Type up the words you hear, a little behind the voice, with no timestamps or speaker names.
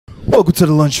Welcome to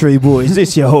the Lunch Tray Boys.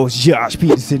 This your host Josh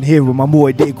Peterson here with my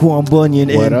boy Daquan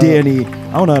Bunyan and Danny.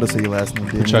 I don't know how to say your last name.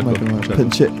 Pacheco.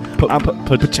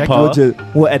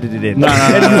 We'll edit it in. No,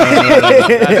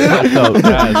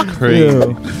 that's crazy.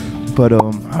 Yeah. But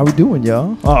how we doing,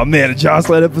 y'all? Oh man, a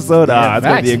Jocelyn episode. It's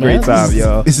gonna be a great time,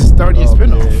 y'all. This is starting a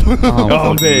spinoff.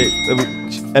 Oh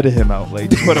man, edit him out.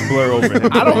 Like, just put a blur over him.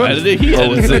 I don't edit it. He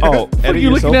edits it. Oh, edit you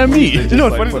looking at me? You know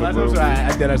what's funny? Last episode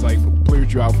I did, I was like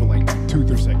blurred you out for like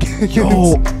 2-3 seconds.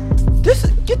 Yo,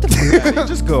 get the fuck out of here.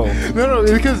 Just go. No,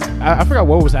 because I forgot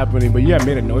what was happening, but you had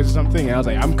made a noise or something, and I was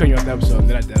like, I'm cutting you off the episode, and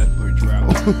then I blurred you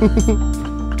out.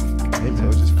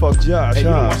 So just fuck Josh. Hey, you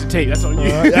don't watch the tape. That's on you.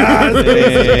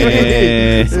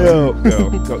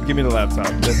 Go. Give me the laptop.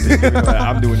 That's it.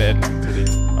 I'm doing the editing today.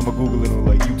 I'm gonna Google it or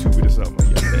like YouTube it or something.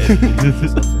 Like,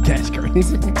 that's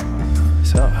crazy.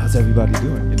 So how's everybody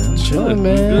doing? You know, chilling,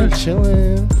 man.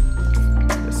 Chilling.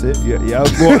 That's it. Yeah. I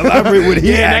was going to elaborate with it.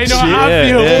 Yeah, they know how I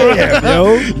feel,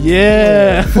 bro.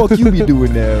 Yeah. What the fuck you be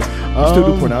doing now? You still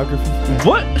do pornography?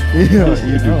 What? Yeah,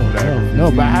 you do pornography. No,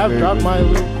 but I have dropped my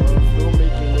little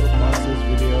filmmaking little process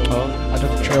video. I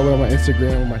dropped a trailer on my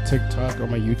Instagram, on my TikTok, on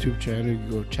my YouTube channel. You can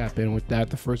go chap in with that.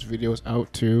 The first video is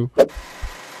out too.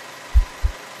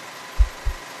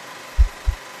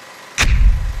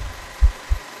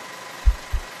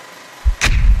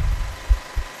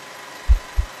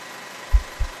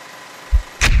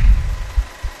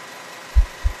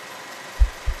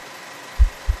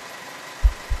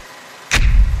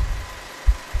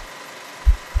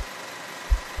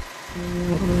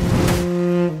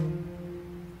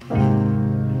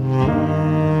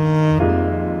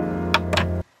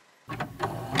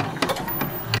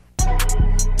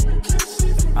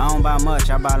 I don't buy much,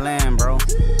 I buy land, bro.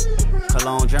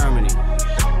 Cologne, Germany.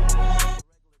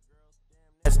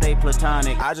 Stay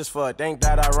platonic. I just think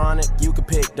that ironic. You could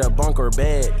pick the bunk or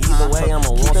bed. Either way, I'ma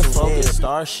want some focus.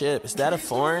 Starship, is that a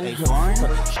foreign? A foreign?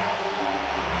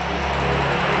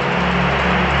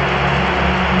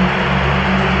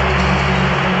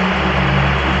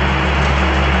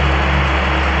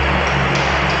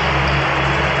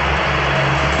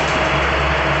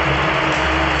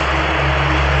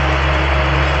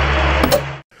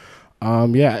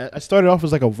 Yeah, I started off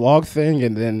as like a vlog thing,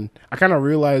 and then I kind of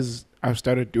realized I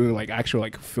started doing like actual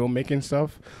like filmmaking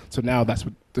stuff. So now that's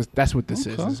what this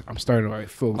is. I'm starting to like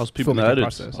film. I was peeping the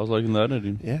edits. Process. I was liking the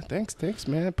editing. Yeah, thanks,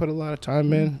 man. Put a lot of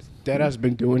time in. Dad has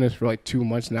been doing this for like 2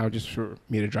 months now, just for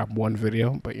me to drop one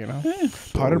video. But you know,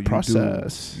 part of the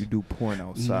process. You do porn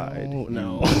outside.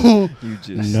 No. You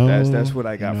just No. That's what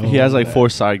I got. No. From He has all like that. 4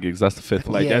 side gigs. That's the 5th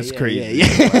one. Like that's crazy.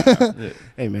 Yeah. Wow.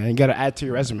 Hey man, you gotta add to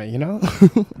your resume, you know.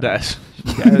 That's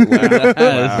Wow.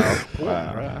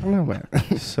 I don't know, man.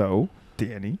 So,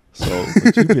 Danny,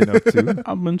 what you been up to?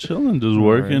 I've been chilling, just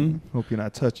working. Right. Hope you're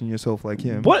not touching yourself like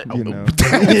him. What? You know. Nah,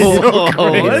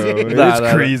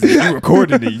 It's crazy. You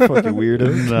recorded it, you fucking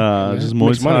weirdo. Nah, just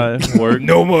moist high work.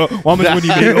 No more. How much money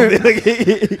you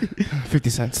made? 50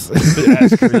 cents.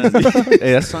 That's crazy.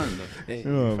 Hey, that's something though.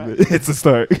 Oh, man. It's a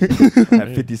start.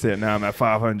 At 50 cents, now I'm at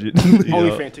 500.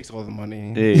 OnlyFans takes all the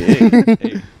money.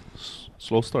 Hey.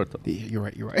 Slow start though. Yeah,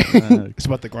 you're right. It's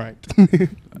about the grind.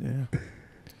 Yeah.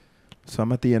 So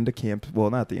I'm at the end of camp. Well,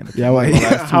 not the end of camp. Yeah, like,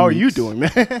 Last 2 how are you weeks. doing, man?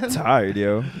 Tired,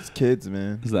 yo. It's kids,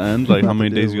 man. Is the end? Like how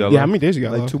many days you got Yeah, how left? many days you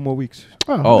got Like left? 2 more weeks.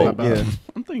 Oh, not bad. Yeah.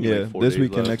 I'm thinking Yeah, like 4 this days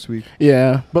week and left. next week.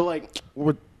 Yeah, but like,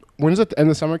 when's at the end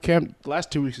of summer camp? The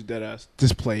last 2 weeks is dead ass.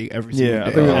 Just play every single Yeah, day.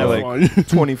 I think we had Like, like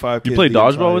 25 You kids play the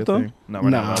dodgeball entire with them? thing. No, we're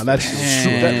not. nah, that's true.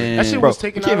 That shit Bro, was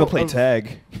taken we can't out even play of-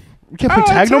 tag. You can't play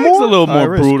tag no Tag's more? a little more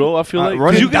risk. brutal, I feel like.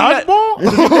 running You get Dodgeball?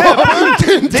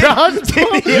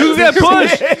 You get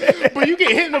pushed. But you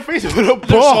get hit in the face with a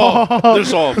ball. They're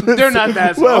soft. They're not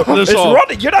that Well, soft. They're it's soft.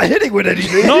 running. You're not hitting with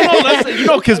anything. No, that's it. You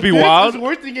know kids be It's wild.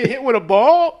 worse than get hit with a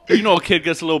ball. You know a kid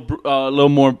gets a little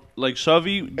more like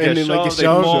shovey, get then, like, shoved, get they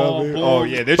shoved. fall, Shove it. boom. Oh,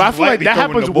 yeah. But I feel like that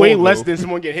happens way less than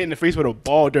someone get hit in the face with a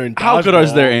ball during dodgeball. How good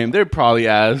is their aim? They're probably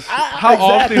ass. How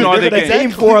often are they getting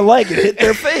aim for a leg and hit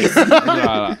their face?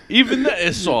 Nah. Even that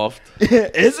is soft.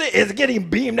 Is it? It's getting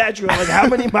beamed at you at like how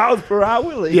many miles per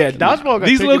hour? Like, Yeah, dodgeball got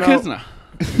These taken little kids, out.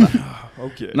 nah.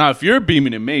 Okay. Now, if you're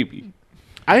beaming it, maybe.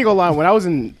 I ain't gonna lie. When I was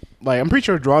in, like, I'm pretty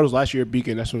sure Dorado last year at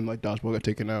Beacon. That's when like dodgeball got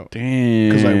taken out. Damn.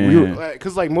 Because like we were,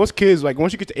 because like most kids, like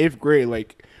once you get to 8th grade,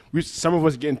 like some of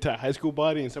us get into high school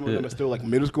body, and some of them are still like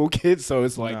middle school kids. So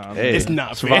it's like Hey, it's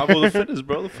not survival fair. of the fittest,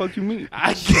 bro. The fuck you mean?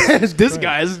 I guess this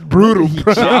guy is brutal,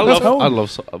 bro. I love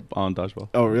on dodgeball.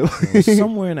 Oh really?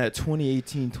 Somewhere in that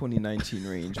 2018, 2019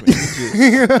 range, man.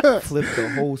 You just flipped the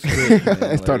whole script, man.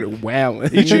 I started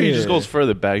wowing. Each year he just goes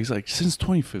further back. He's like, since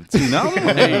 2015. I don't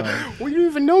know. Hey, Well, you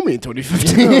didn't even know me in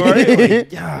 2015. Right?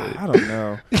 Like, yeah, I don't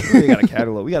know. We really got a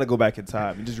catalog. We got to go back in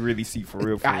time and just really see for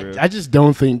real. I just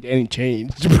don't think Danny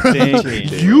changed. Bro. Danny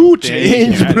changed. You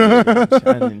changed, bro. I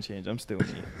didn't change. I'm still me.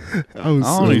 I don't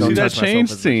know. You see that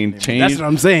change scene? That's Change. what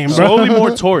I'm saying, bro. Slowly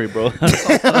more Tory, bro.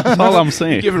 That's all I'm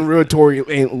saying. Giving real Tory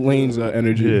Lane's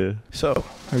energy. Yeah. So,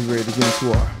 are you ready to get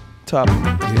into our topic?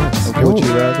 Yes. Of would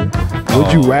you rather?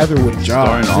 Would you rather with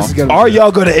John? Starting off. Are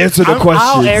y'all going to answer the questions?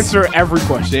 I'll answer every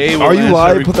question. Dave will Are you answer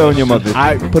lying? every Put that on your mother.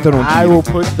 Put that on Keith. I will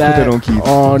put that on Keith.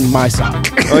 on my sock.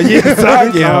 Oh, yeah,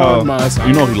 sock, On my sock.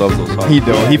 You know he loves those songs. He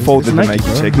don't. He folded the Nike, Nike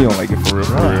bro. check. He don't like it for real.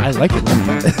 For real. I like it.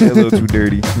 It's a little too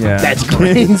dirty. Yeah. That's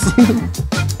crazy.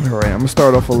 All right, I'm gonna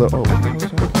start off a little. Oh, what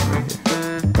was that? Right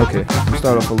here. Okay, I'm gonna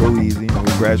start off a little easy, and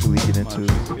we gradually get into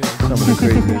some of the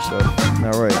crazier stuff.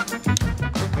 All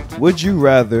right. Would you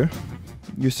rather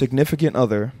your significant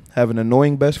other have an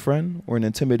annoying best friend or an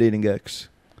intimidating ex?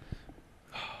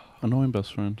 Annoying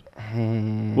best friend.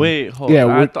 Wait, hold Yeah,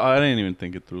 on. would- I didn't even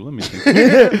think it through. Let me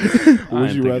think.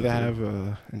 Would you rather have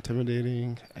a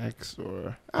intimidating ex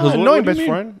or What annoying do you best mean?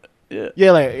 friend? Yeah.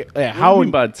 Yeah, like How how do you would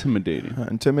mean by intimidating?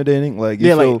 Intimidating, like you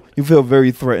Yeah, feel like- you feel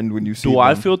very threatened when you see. Do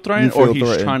I them. feel threatened, You or feel he's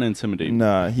threatened. trying to intimidate me?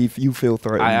 Nah, you feel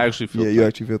threatened. I actually feel Yeah, you threatened.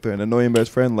 actually feel threatened. Annoying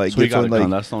best friend, like So he gets got on a gun. like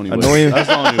That's the only way. annoying. That's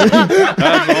the only way.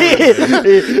 That's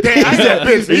the only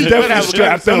way. He's definitely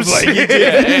strapped up like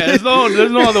Yeah, there's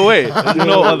no other way. There's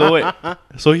no other way.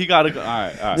 So he got a gun.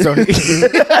 All right.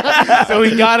 so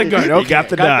he got a gun. Okay, He got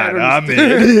the that dot. I'm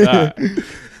understood. in.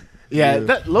 Yeah,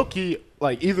 that low key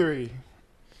like either he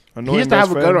Annoying has to have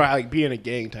best a gun or friend? like be in a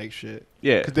gang type shit.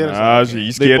 Yeah. 'Cause then it's Ah, like, so you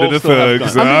They scared of both the still have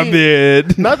thugs? guns. I I'm mean-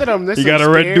 dead. not that I'm necessarily got a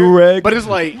red scared, do-rag? but it's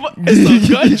like, It's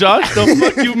a gun, Josh. The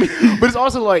fuck you mean? but it's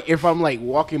also like if I'm like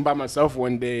walking by myself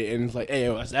one day and it's like, hey,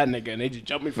 yo, that's that nigga, and they just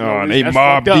jump me from Oh, no they reason,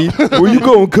 mob that's deep. fucked up. Where you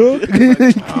going, cook?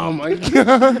 Oh my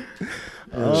god.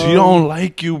 She don't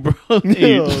like you, bro.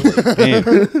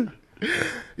 Damn.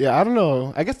 Yeah, I don't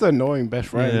know. I guess the annoying best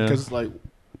friend Yeah. because it's like,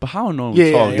 But how annoying?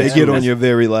 Yeah, talk? yeah, They yeah. get on your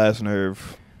very last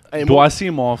nerve. hey, Do I see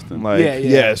him often? Like Yeah, yeah.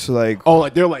 yes, like oh,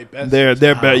 like they're like best. they're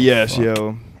friends. bet. Ah, Yes, fuck.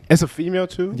 yo. It's a female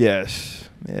too. Yes,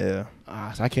 yeah.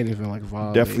 So I can't even like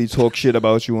violate. Definitely talk shit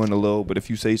about you on the low, but if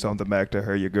you say something back to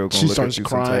her, your girl gonna She look at starts you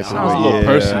crying. some type Sounds of a way. little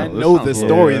personal. I This know sounds this a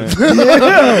story.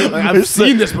 Yeah. Like, I've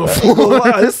seen this before.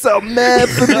 Wow, this sound mad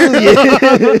familiar.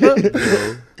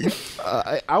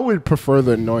 I would prefer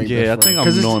the annoying. Yeah, I best think friend, I'm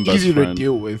 'cause annoying it's best easier friend. to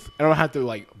deal with. I don't have to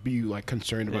like be like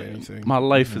concerned about anything. My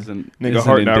life isn't. Nigga, isn't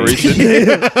heart in not danger.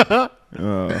 racing.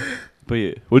 But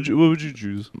yeah, what would you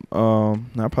choose? I'm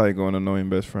probably going annoying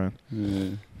best friend.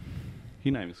 Yeah. He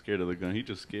not even scared of the gun. He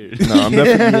just scared. No, I'm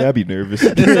definitely. Yeah, I'd be nervous.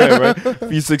 Yeah, right.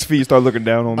 If you 6 feet, start looking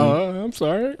down on me. I'm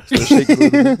sorry. Start shaking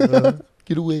a little bit.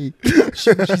 Get away.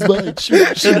 She's mine.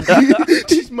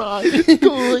 She's mine. Come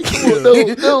on,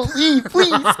 no, leave,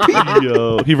 please.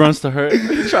 Yo, he runs to her.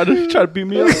 He try to beat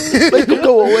me up. Make him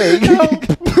go away.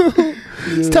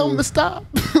 Just tell him to stop.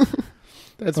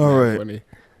 That's All very right. funny.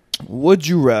 Would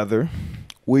you rather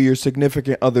wear your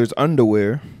significant other's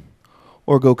underwear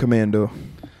or go commando?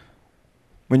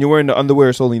 When you're wearing the underwear,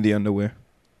 it's only the underwear.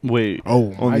 Wait,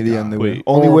 Oh, Only the underwear. Wait.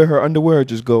 Only Or- wear her underwear or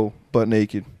just go butt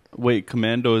naked?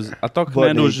 commando is. I thought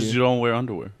commando is just naked. you don't wear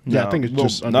underwear. Yeah, I think it's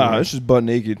just Nah, underwear. it's just butt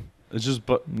naked. It's just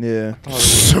but. Yeah.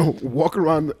 So walk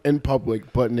around in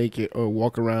public butt naked, or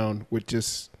walk around with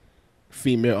just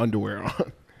female underwear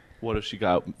on. What if she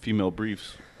got female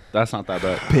briefs? That's not that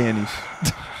bad. Panties.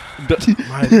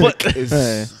 My But- dick is-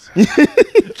 Hey.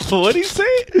 What do you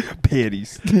say?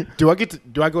 Panties. Do I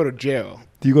go to jail?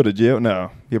 Do you go to jail?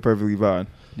 No. You're perfectly fine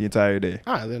the entire day.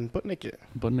 Then butt naked.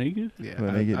 But naked? Yeah,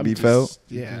 Butt naked, I'm beef just- out?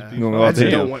 Yeah, You gonna go I out just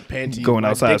there? don't want panties. Going My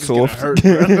outside dick is gonna soft? hurt,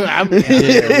 bro.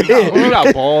 We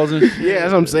got balls and. Yeah,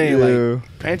 that's what I'm saying. Yeah.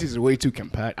 Like panties are way too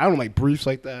compact. I don't like briefs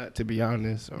like that, to be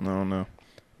honest. So. I don't know.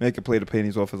 Make it play the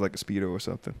panties off as like a speedo or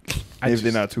something. I If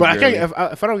they're just- not too. But I girly.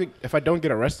 can't. If I don't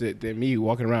get arrested, then me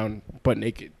walking around butt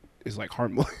naked is like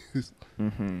harmless.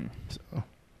 Mm-hmm. So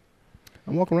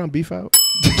I'm walking around beef out.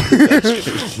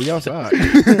 We outside.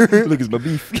 Look, it's my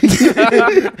beef.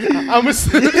 I'm a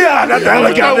Yeah, not that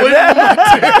like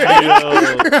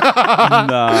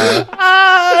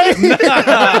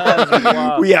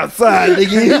Nah. We outside,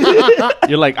 nigga.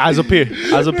 You're like eyes up here.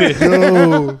 Eyes up here.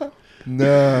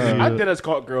 No. I did as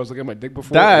caught girls looking at my dick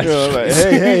before. That's- Yo, like,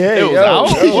 hey, It was yo,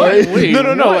 out? yo, What? hey. Wait, No,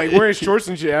 what? like wearing shorts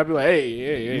and shit. I'd be like,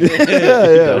 hey.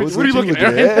 Yeah. What are you looking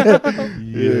at?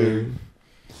 Yeah.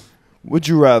 Would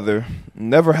you rather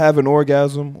never have an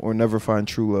orgasm or never find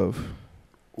true love?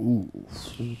 Ooh.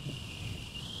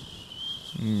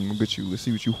 Look at you. Let's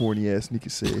see what you horny ass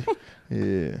niggas say.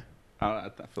 Yeah. I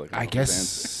feel like I guess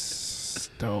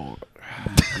Don't.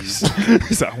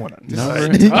 I want a Never.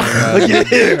 nut. Look at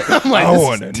here. I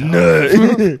want a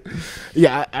nut.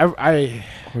 Yeah, I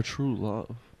For true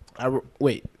love.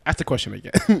 wait. Ask the question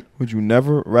again. Would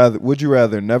you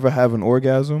rather never have an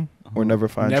orgasm or never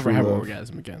find Never true have an love?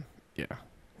 orgasm again. Yeah.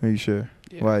 Are you sure?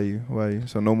 Yeah. Why you?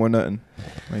 So no more nothing,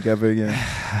 like ever again.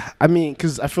 I mean,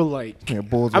 because I feel like Yeah,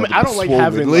 balls I mean, about I to don't be like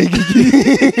swollen.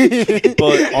 having.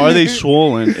 But are they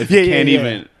swollen if you Yeah, can't yeah.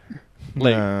 even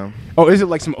like Nah, Oh, is it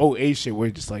like some old age shit where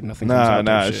it's just like nothing comes out?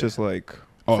 nah. type It's shit? just like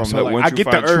Oh, from so, that like, once I you get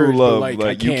the find urge, true but, love, like,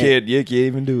 I you can't. can't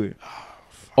even do it.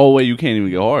 oh wait, you can't even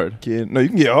get hard. No, you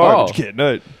can get hard, Oh. but you can't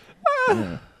nut.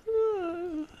 Yeah.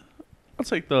 I'll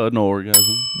take the no orgasm.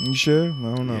 You sure?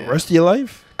 I don't know. Yeah. Rest of your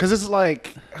life? Because it's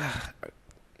like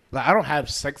I don't have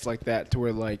sex like that to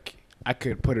where like I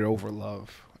could put it over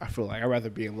love. I feel like I'd rather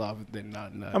be in love than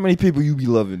not nut. How many people you be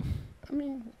loving? I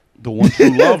mean, The one true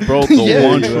love, bro. The Yeah.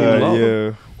 one true love.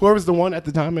 Yeah. whoever's the one at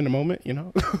the time in the moment, you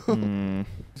know.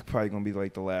 It's probably gonna be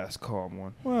like the last calm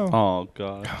one. Well, Oh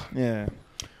god. yeah.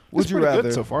 Would Would you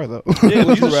rather? so far though? Yeah,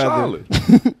 Would you you rather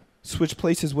solid. switch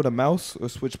places with a mouse or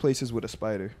switch places with a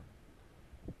spider?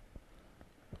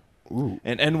 Ooh.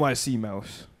 An NYC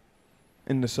mouse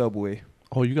in the subway.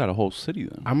 Oh, you got a whole city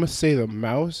then. I'm gonna say the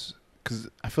mouse because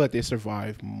I feel like they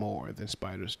survive more than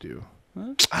spiders do.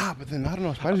 Huh? But then I don't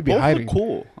know. Spiders be Both hiding. are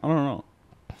cool. I don't know.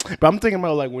 But I'm thinking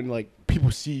about like when like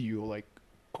people see you, like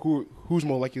who's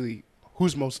most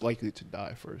likely to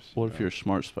die first. What if you're a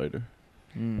smart spider?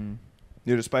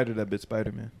 You're the spider that bit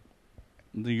Spider-Man.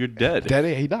 Then you're dead. Dead,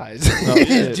 he dies. Oh,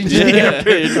 shit. Yeah, you're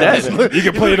dead. You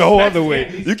can play it the whole other way.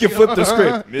 You can flip the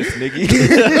script, Miss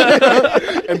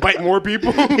Niggy. and bite more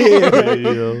people.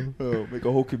 Oh, make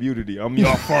a whole community. I'm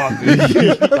your father.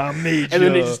 I made And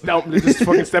then they just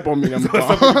fucking step on me. I'm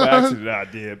gone.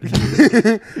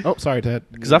 Oh, sorry, Ted.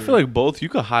 Because I feel like both you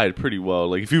could hide pretty well.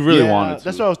 Like if you really wanted to.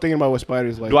 That's what I was thinking about with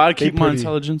spiders. Like, Do I they keep my pretty-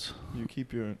 intelligence? You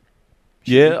keep your.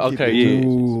 Yeah. keep Okay. it Yeah.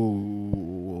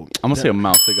 Ooh. I'm gonna say a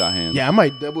mouse. They got hands. Yeah, I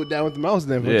might double down with the mouse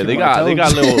then. Yeah. Keep They my got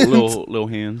intelligence. little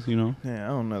hands. You know. Yeah, I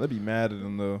don't know. They'd be mad at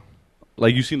them though.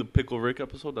 Like you seen the Pickle Rick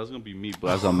episode? That's gonna be me,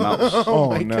 but as a mouse.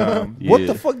 Oh, my no. God. What Yeah.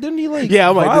 the fuck? Didn't he like? Yeah,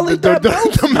 I'm like violate that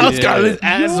mouse? the mouse Yeah. got his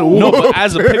ass. No, but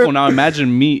as a pickle. Now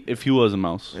imagine me if he was a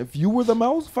mouse. If you were the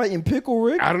mouse fighting Pickle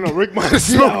Rick, I don't know. Rick might have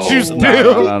smoked you Yo.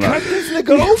 still. Nah. cut this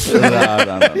nigga open.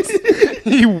 Nah.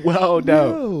 He wowed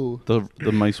out. Yo.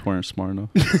 The mice weren't smart enough.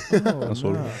 That's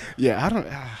what. Yeah, I don't.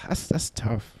 That's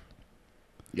tough.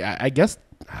 Yeah, I guess.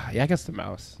 Yeah, I guess the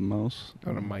mouse. The mouse.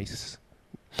 Or the mice.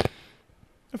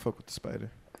 I fuck with the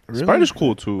spider. Really? Spider's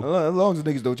cool too. As long as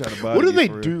the niggas don't try to bother What do you, they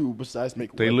for real. do besides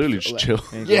make? They webs? literally just Like- chill.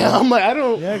 Ain't Yeah, gonna- I'm like I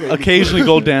don't. Yeah, I gotta- Occasionally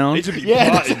go down. They just be Yeah,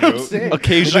 that's plotting, what I'm yo. saying.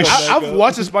 Occasionally. Like, I've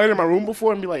watched a spider in my room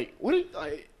before and be like, "What?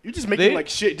 You just making They- like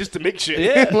shit just to make shit?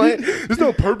 Yeah. Like, there's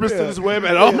no purpose to this web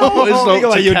at all. No, it's Nigga no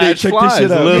like, to yo, Dave, catch check this flies,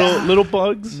 shit out. little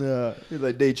bugs. Nah, he's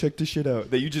like, they check this shit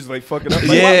out. That you just like fucking up.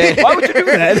 Like, Yeah. why would you do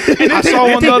that? I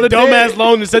saw one the other dumbass day.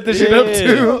 loan to set this shit up Yeah.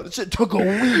 too. Shit took a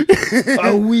week.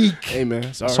 A week. Hey man,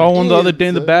 I sorry. saw one the other day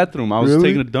in the bathroom. I was Really?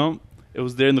 taking a dump. It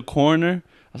was there in the corner.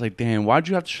 I was like, damn, why'd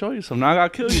you have to show yourself? Now I gotta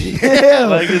kill you. Yeah.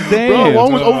 Like, Bro, damn.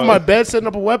 one was over my bed setting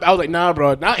up a web. I was like, nah,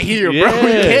 bro, not here, bro. You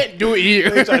Yeah. can't do it here.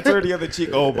 I turned the other cheek.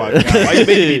 Oh my god, why you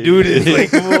making me do this?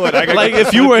 Like, come on. I gotta Like, get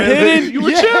if you were hidden, you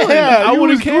were chilling. I you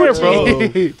wouldn't was care, bro.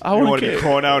 Gucci. I You wouldn't want to be care.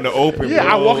 crawling out in the open. Yeah,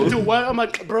 bro. I walk into a web. I'm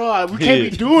like, bro, we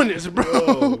can't be doing this, bro.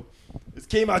 Bro, this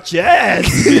came out your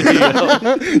ass.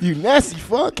 You nasty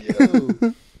fuck.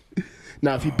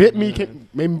 Now, if he bit me, can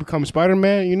made me become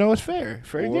Spider-Man, you know, it's fair.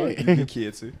 Fair Or you game. can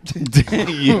kids it.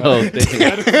 Yo,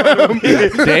 damn.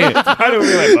 Damn. I don't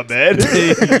be like, my bad.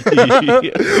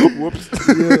 Whoops.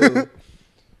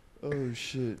 Oh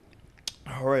shit.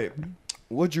 All right.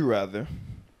 Would you rather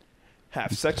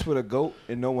have sex with a goat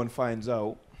and no one finds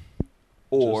out,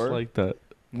 or Just like that.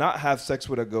 not have sex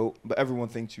with a goat but everyone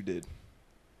thinks you did?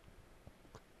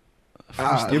 You're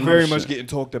Ah, very shit. much getting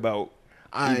talked about,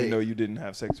 even though I you didn't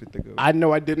have sex with the goat. I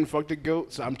know I didn't fuck the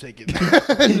goat, so I'm taking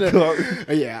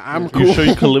Yeah, I'm You cool. sure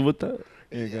you can live with that?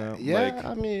 There you go. Yeah, Like,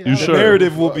 I mean, You the sure?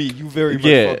 narrative will be you very much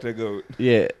Yeah. fucked the goat.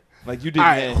 Yeah. Like you did. All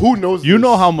right, who knows? You this?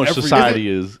 know how much Every- society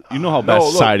is. You know how bad No,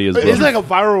 look, society is, bro. It's like a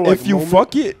viral. Like, If you moment.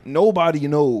 fuck it, nobody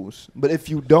knows. But if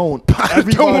you don't, don't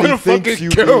everybody wanna thinks fucking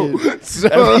you go. did. So-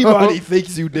 Everybody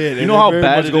thinks you did. You and know they're how very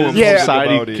bad much it going is. Yeah. about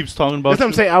Society it. keeps talking about That's what I'm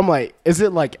you. saying. I'm like, is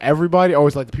it like everybody, or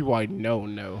is it like the people I know?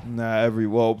 Nah,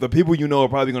 well, the people you know are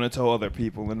probably gonna tell other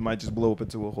people, and it might just blow up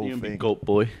into a whole You gonna be thing. goat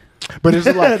boy. But it's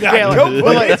like, yeah, like, Goat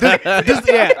but like,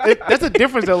 that's the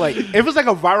difference. Though, like, if it's like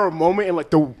a viral moment in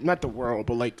like not the world,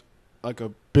 but like like a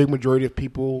big majority of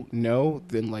people know,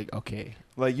 then like okay.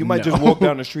 Like you might No. just walk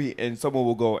down the street and someone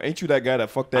will go, "Ain't you that guy that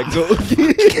fucked that goat?"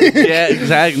 Yeah,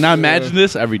 exactly. Now imagine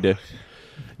this every day.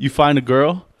 You find a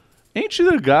girl, ain't you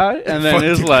the guy? And then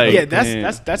it's like, Yeah, damn.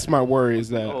 that's my worry is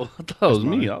that. Oh, I thought that was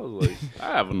me. I was like,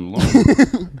 I haven't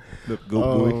learned. The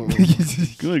goat boy.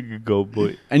 Good go,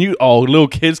 boy. And you, little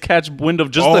kids catch wind of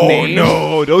just the Oh name.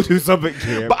 no! Don't do something,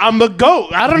 Cam. But I'm a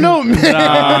goat. I don't know, man.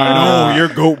 No, you're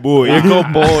goat boy. You're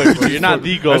goat boy. Bro. You're not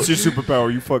the goat. That's your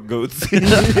superpower. You fuck goats.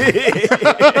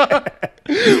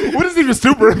 What is even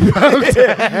super about?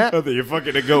 Nothing. You're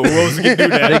fucking a goat. Who else can do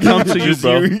that? They come to you, Just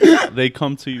bro. you. They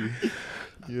come to you.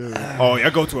 Oh,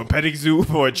 y'all go to a petting zoo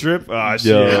for a trip? Ah, shit.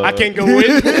 Yo. I can't go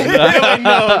in.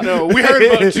 No. We heard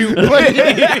about you.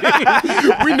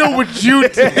 We know what you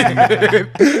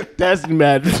did. That's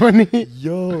mad funny.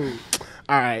 Yo.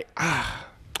 All right.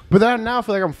 But then now I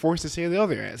feel like I'm forced to say the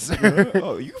other answer.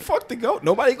 Oh, you fucked the goat.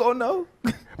 Nobody gonna know.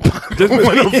 Because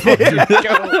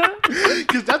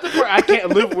that's the part I can't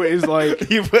live with is like,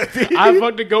 I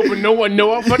fucked the goat, but no one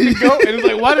know I fucked the goat. And it's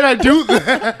like, why did I do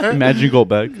that? Imagine you go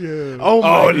back. Oh,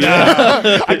 my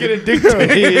God. I get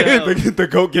addicted. The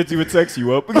goat gets you and texts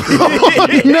you up. No.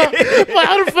 Like,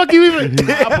 how the fuck you even...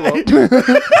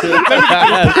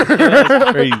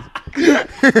 That's crazy.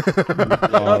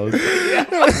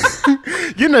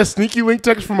 Getting a sneaky link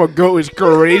text from a goat is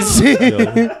crazy.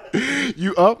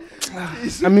 You up?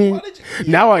 I mean,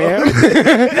 now I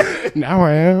am. Now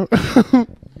I am.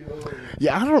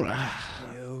 Yeah, I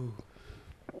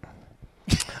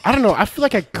don't know. I feel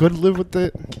like I could live with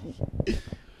it.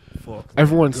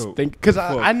 Everyone's thinking because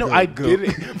I know I did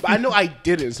it, but I know I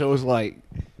didn't. So it was like,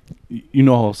 You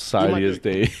know how society is.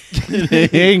 They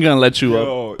ain't gonna let you up.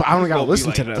 Yo, but I don't gotta you listen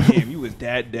like, to them. Damn, you was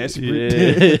that desperate.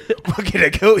 Yeah. Fucking a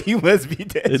goat, you must be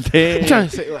desperate. I'm trying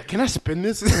to say, like, can I spin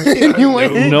this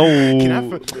anyway?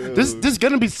 No. There's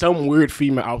gonna be some weird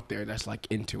female out there that's like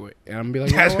into it, and I'm gonna be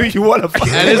like, That's you know who you want to fuck.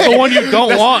 And it's the one you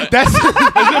don't want. That's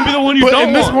gonna be the one you but don't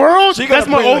in this want. world. She That's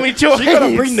gonna my bring only choice. She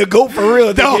gonna bring the goat for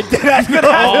real. No. That's gonna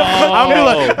I'll be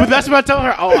like, but that's what I tell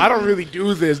her. Oh, I don't really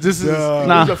do this. This is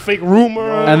Nah. a fake rumor.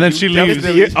 And then she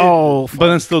leaves. Oh, But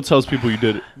then still tells people you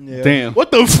did it. Yeah. Damn.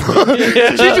 what the fuck?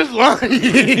 She just lied.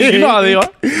 You know how they are.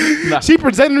 Nah. She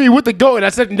presented me with the goat, and I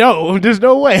said no. There's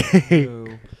no way.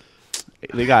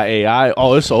 They got AI.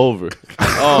 Oh, it's over.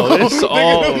 Oh, it's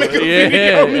over. make a Yeah,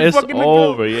 video of me it's fucking the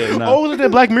over. goat. Yeah, nah. Oh, was it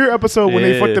that Black Mirror episode when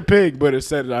they Yeah. fucked the pig? But it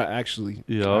said actually.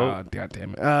 Yo. God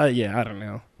damn it. Yeah, I don't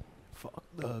know. Fuck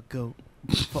the goat.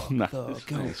 Nah. There's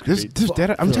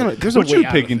that. I'm telling you, there's a What way you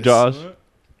out picking, of Josh? this.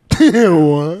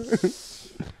 What?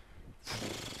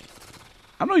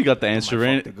 I know you got the answer, Fuck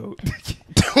ain't the it? goat.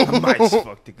 I might just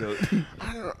fuck the goat.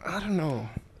 I don't know.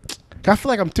 I feel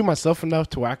like I'm to myself enough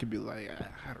to where I could be like,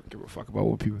 I don't give a fuck about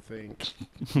what people think.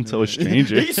 Until a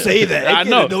stranger. He say that. I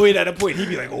know. Annoyed at a point. He'd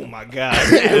be like, "Oh my god."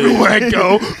 Everywhere I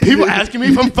go, people asking me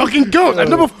if I'm fucking goat. I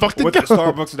never fucked a Went to goat.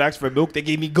 Starbucks and asked for milk. They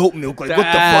gave me goat milk. Like, what the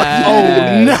That- fuck?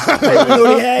 Oh no! I didn't know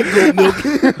they had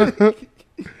goat milk.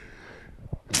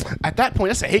 At that point,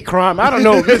 that's a hate crime. I don't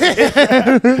know.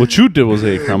 What you did was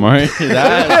hate crime, all right?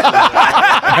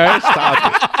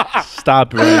 Stop it.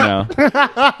 Stop it right now.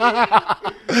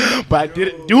 But I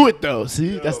didn't do it though.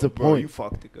 See, that's the Bro, you point.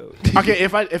 fucked the goat. Okay,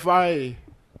 if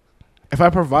I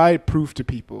provide proof to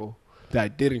people that I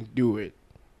didn't do it,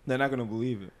 They're not gonna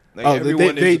believe it. Like, Oh,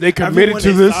 everyone they committed everyone to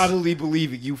is this? solidly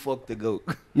believing you fucked the goat.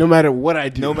 no matter what I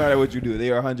do, No matter what you do,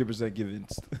 they are 100%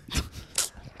 convinced.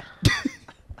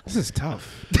 this is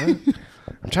tough.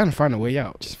 I'm trying to find a way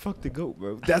out. Just fuck the goat,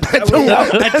 bro. Why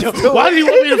Why do you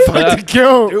want me to fuck the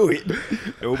girl? do it?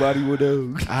 Nobody will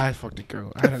know. I fucked the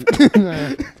girl. I don't.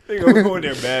 They gonna go in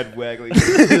there mad waggling.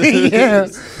 Yeah,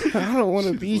 I don't want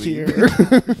to be here.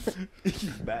 It's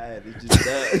bad. It just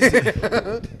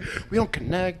does. We don't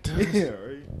connect. Yeah,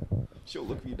 right. She'll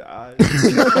look me in the eyes.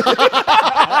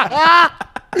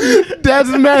 That's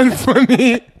mad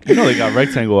funny. You know they got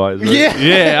rectangle eyes, right? Yeah.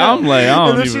 Yeah, I'm like, I And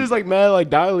don't then she even. was like mad, like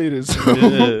dilated. So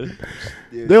Yeah.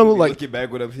 Yeah, They don't look like- looking back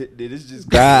when I'm hitting it. It's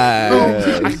just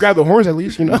I can grab the horns at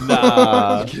least, you know.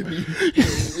 Nah.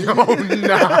 Oh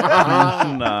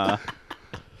nah. Nah.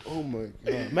 Oh my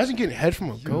god. Imagine getting head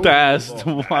from a goat. That's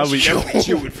why we.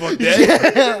 you would fuck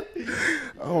that.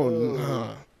 Oh no.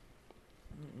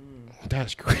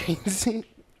 That's crazy.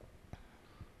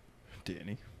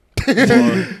 Danny.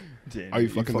 Danny. Are you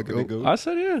fucking the goat? I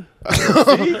said yeah.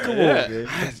 Come on, man.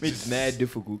 It's mad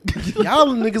difficult. Y'all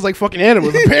niggas like fucking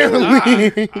animals,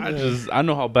 apparently. I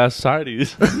know how bad society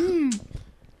is. We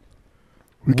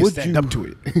can Would stand you- up to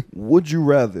it. Would you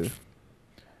rather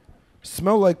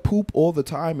smell like poop all the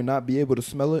time and not be able to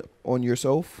smell it on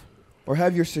yourself, or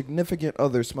have your significant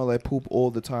other smell like poop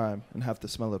all the time and have to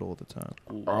smell it all the time?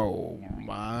 Oh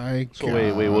my god. So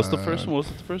wait, what's the first one? What's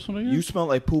the first one again? You smell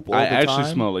like poop all the time. I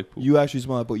actually smell like poop. You actually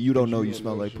smell like poop. You don't know you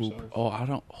smell like poop. Oh, I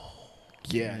don't.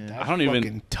 Yeah, that's I don't even-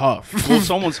 fucking tough. Will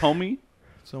someone tell me?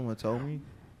 Someone told me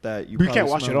that you. But you probably can't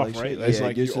wash smell it off, like right? shit. That's Yeah,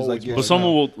 like it's you just always you're But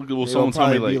someone will someone tell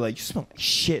me probably be like, like, you smell like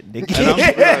shit, and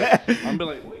nigga. I'm be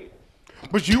like, wait.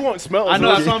 But you won't smell. I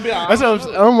know it. that's what I'm being. That's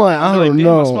what I'm like. I like, don't damn,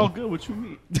 I smell know. good. What you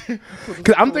mean?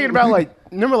 Because I'm thinking about like,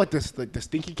 remember like this, like the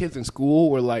stinky kids in school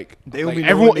where like They like, only know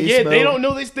everyone, when they yeah, smell. they don't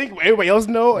know they stink, but everybody else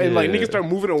know, and like Yeah. niggas start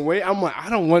moving away. I'm like, I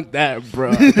don't want that,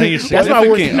 bro. That's That's my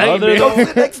worst significant nightmare. other. Don't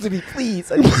sit next to me, please.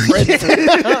 I need friends.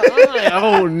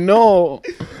 Oh no,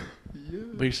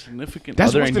 But your significant that's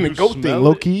other worse and than a you goat smell thing, it?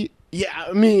 low key. Yeah,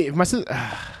 I mean, if my sister,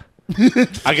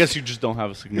 I guess you just don't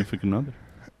have a significant other.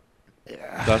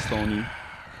 That's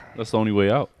the only way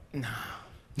out.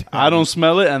 I don't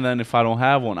smell it, and then if I don't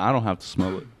have one, I don't have to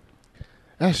smell it.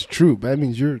 that's true, but that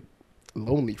means you're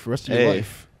lonely for the rest of your Hey.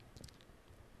 life.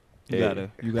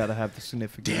 You gotta have the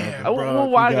significant Damn. other. Well,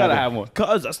 why I gotta have one?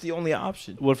 Cause that's the only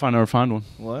option. What if I never find one?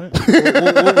 What?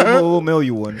 We'll mail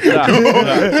you one. You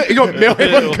gonna mail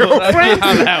him a girlfriend?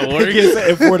 How that works?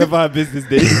 In 4 to 5 business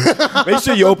days. Make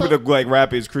sure you open the like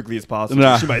wrap it as quickly as possible.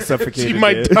 Nah. She might suffocate. She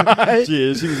might again. die.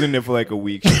 Yeah, she was in there for like a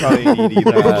week. She probably didn't eat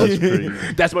either. That's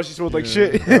crazy. That's why she smells like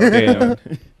shit. Damn,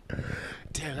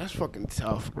 Damn, that's fucking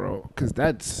tough, bro. Cause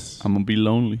that's I'm gonna be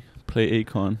lonely. Play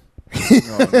Akon.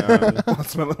 Oh, no. I'm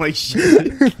smelling like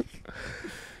shit.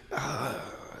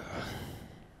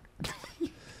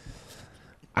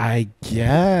 I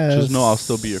guess. Just know I'll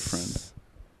still be your friend.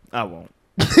 I won't.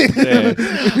 Yeah.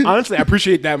 Honestly, I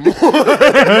appreciate that more. You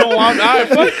don't want? All right,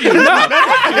 fuck you. No,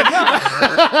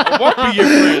 I won't be your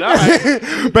friend. All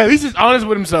right, But at least he's honest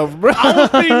with himself, bro. I was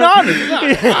being honest. Nah,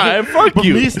 all right, fuck But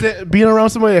you. me being around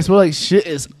somebody that smells like shit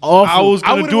is awful. I was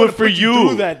gonna wouldn't do wanna it for put you.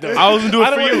 through that, though. I wasn't doing it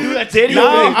I for don't wanna you. do that to Teddy you.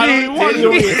 I don't even want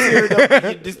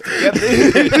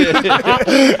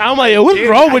to. I'm like, yo, what's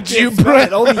wrong with you, bro?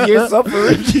 Only you're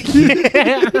suffering.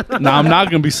 Nah, I'm not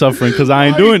gonna be suffering because I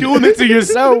ain't Why are you doing doing it to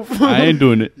yourself. I ain't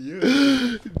doing it.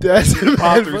 That's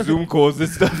Pop through Zoom calls and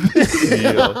stuff.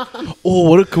 Yeah. Oh,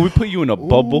 what? Can we put you in a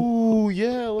bubble? Ooh,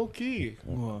 yeah, low key.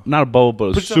 Not a bubble, but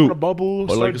a Put yourself in a suit. bubble. Or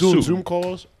Start like a doing suit. Zoom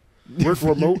calls. Work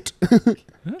remote.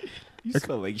 You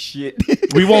smell like shit.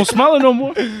 We won't smell it no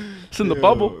more. It's in the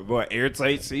bubble. What,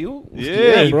 airtight seal?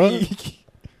 Yeah, bro.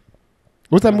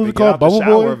 What's that Gotta movie get called? out the Bubble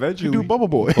shower Boy? eventually. You do Bubble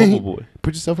Boy. Bubble boy.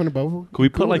 Put yourself in a bubble. Can we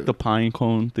put like Good. the pine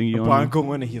cone thingy on? Pine it?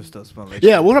 go in and he'll still smell like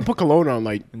Yeah, shit. what if I put cologne on?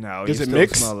 Like, No, Does you it still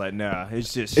mix? smell like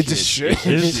it's just it's just shit.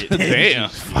 It's shit. Damn.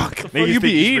 Fuck. Niggas you think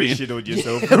be you spray eating? shit on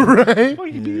yourself. Right?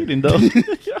 What you be eating though?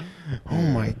 Oh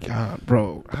my god,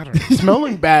 bro. I don't know.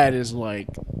 Smelling bad is like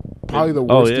probably the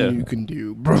Oh, worst yeah. thing you can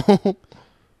do, bro.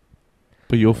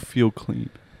 But you'll feel clean.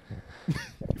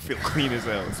 You feel clean as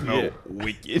hell. Smell Yeah.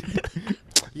 wicked.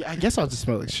 Yeah, I guess I'll just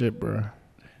smell like shit, bro.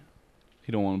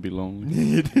 He don't want to be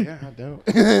lonely. Yeah, I don't.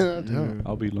 I don't.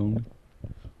 I'll be lonely.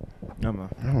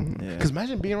 Yeah. Cause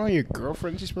imagine being around your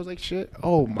girlfriend, she smells like shit.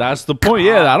 Oh my, That's the point.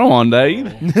 Yeah, I don't want that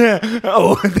either.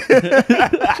 Oh,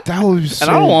 that was. And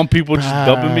I don't want people just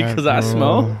dumping me because I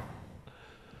smell.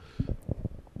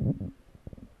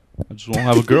 I just won't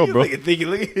have a girl, bro. Look at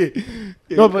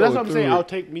No, but that's what I'm saying. I'll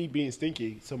take me being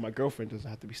stinky, so my girlfriend doesn't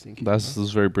have to be stinky. That's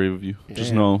very brave of you.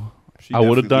 Just Yeah. know She I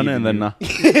would have done definitely it and then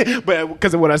leaving nah. But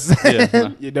because of what I said, Yeah,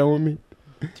 nah. you know what I mean.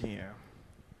 Damn.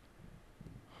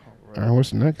 All right,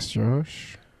 what's next,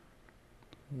 Josh?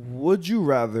 Would you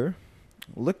rather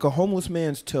lick a homeless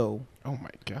man's toe Oh my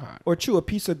god. or chew a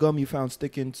piece of gum you found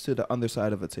sticking to the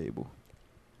underside of a table?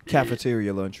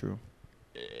 Cafeteria lunchroom.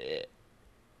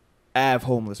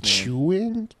 Homeless man.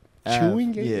 Chewing? Av.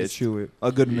 Chewing it? Yeah, chew it.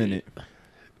 A good minute.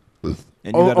 And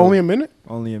you Oh, gotta- only a minute?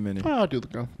 only a minute. I'll do the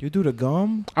gum. You do the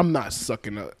gum? I'm not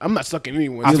sucking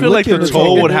anyone. I You feel like licking the the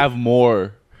toe toe. would have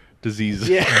more diseases.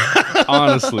 Yeah.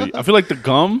 Honestly, I feel like the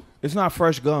gum. It's not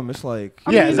fresh gum. It's like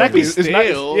Yeah, mean, exactly. it'll be It's not,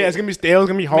 stale. yeah, it's gonna be stale. It's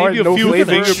gonna be hard. Maybe a No few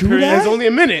flavor. finger Chew And that? it's only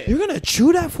a minute. you're gonna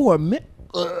chew that for a minute.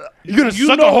 You're gonna You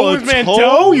suck know a homeless a man toe?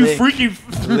 toe? You Lick. freaky.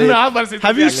 Lick. Nah, I was about to say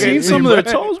Have you seen some of their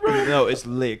toes, bro? No, it's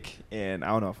lick, and I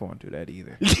don't know if I want to do that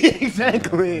either.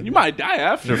 Exactly. You might die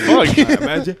after. Fuck.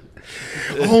 Imagine.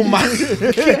 Oh my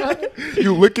god.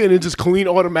 You lick it and just clean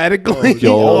automatically.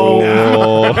 Yo.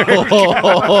 I'm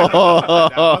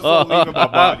so leaving my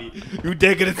body. You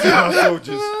taking it to my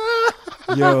soldiers.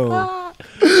 Yo.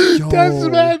 That's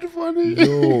mad funny.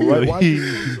 Yo, right? Why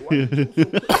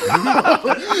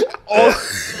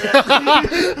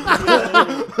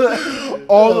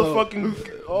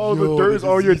all the dirt is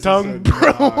on your tongue,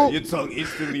 bro. Your tongue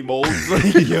instantly molds.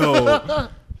 Yo.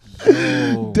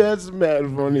 Yo. That's mad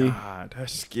funny. Nah,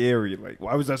 that's scary. Like,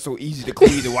 why was that so easy to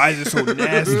clean? And why is it so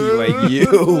nasty? Like,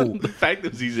 yo. The fact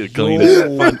that it's easy to clean Yo. is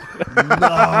Nah. like,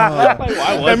 why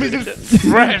That was means it? it's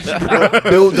fresh, bro.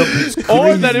 Build up is crazy.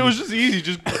 Or that it was just easy.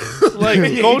 Just like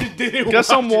go get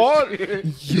some water.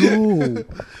 Yo.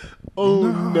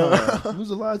 Oh no. When was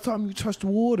the last time you touched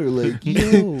water? Like,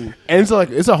 yo. And so like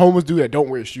it's a homeless dude that don't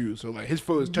wear shoes, so like his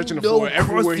foot is touching the floor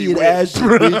everywhere he crusty went. ass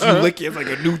shit made you lick it. It's like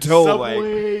a new toe.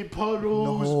 Subway,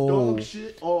 puddles, No. dog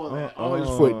shit, all that. On his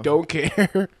foot, don't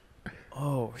care.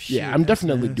 Oh shit. Yeah, I'm that's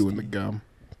definitely nasty. doing the gum.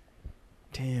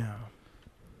 Damn.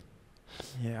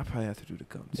 Yeah, I probably have to do the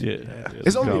gum too. Yeah,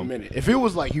 It's only a minute. If it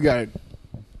was like you gotta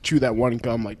chew that one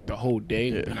gum like the whole day,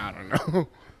 Yeah. then I don't know.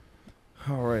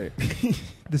 All right.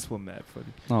 This one mad funny.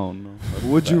 Oh no.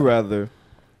 Would you rather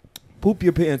poop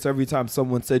your pants every time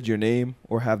someone said your name,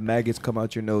 or have maggots come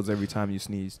out your nose every time you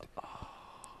sneezed?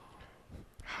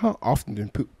 How often do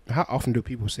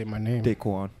people say my name?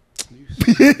 Daquan.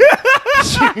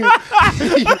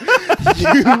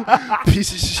 You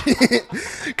piece of shit.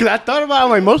 Because I thought about it,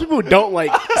 like most people don't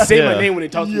like say my name when they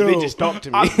talk to me. They just talk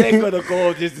to me. I'm gonna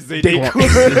call just to say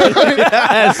Daquan.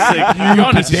 That's sick. You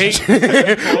on a date?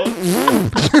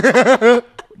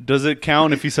 Does it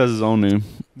count if he says his own name?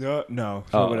 No.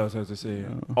 Oh. What else has to say?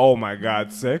 Oh my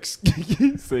God, sex.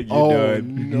 Say you're Oh,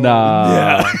 done. no.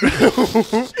 Nah. Yeah.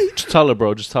 Just tell her,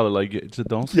 bro. Just tell her. Like, just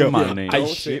don't say my name. I Don't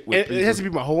say- shit with it has to be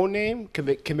my whole name. Can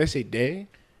they say day?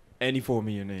 any form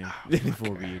of your name. Any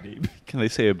form of your name. Can they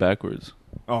say it backwards?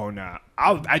 Oh nah.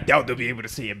 I doubt they'll be able to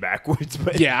say it backwards.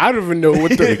 But Yeah, I don't even know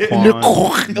what the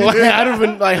Daquan. like. I don't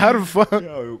even like how the fuck.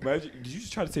 Yo, imagine, did you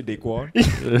just try to say Daquan?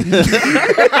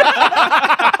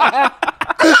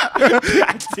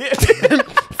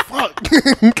 Fuck.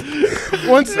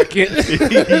 1 second.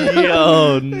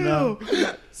 Yo, no.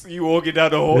 So you walking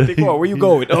down the hall, Daquan, where you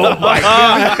going? Oh my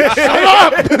God.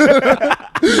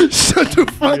 Shut the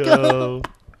fuck up.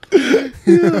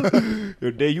 Yo.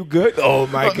 Yo, Day, you good? Oh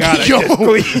my God. Yo.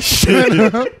 I just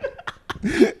cleaned.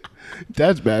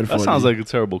 That's bad. That sounds like a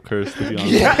terrible curse, to be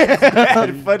honest.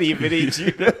 Yeah. Funny if it ain't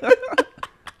you.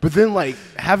 But then, like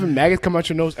having maggots come out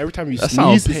your nose every time you That sneeze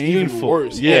sounds is even painful.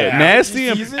 worse. Yeah, nasty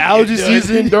and Allergy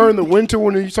season during the winter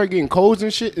when you start getting colds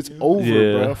and shit, it's over,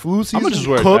 Yeah. bro. Flu season. I'm gonna just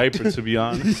wear a cooked. diaper, to be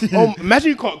honest. Oh, imagine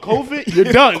you caught COVID, you're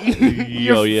done.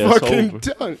 Yo, yeah, it's fucking over.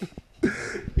 done.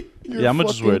 Yeah, I'm gonna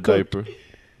just wear a fucking cooked. diaper.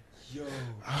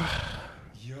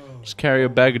 Just carry a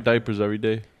bag of diapers every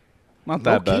day. Not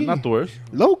that bad. Low-key. Not the worst.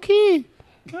 Low key.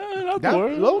 Not the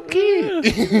worst. Low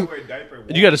key.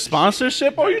 You got a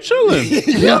sponsorship or you chilling?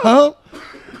 Yeah.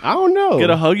 I don't know. Get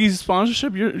a Huggies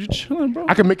sponsorship? You're chilling, bro.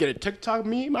 I can make it a TikTok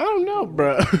meme. I don't know,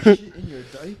 bro. In your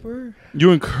diaper?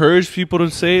 You encourage people to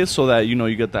say it so that you know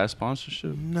you get that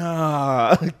sponsorship.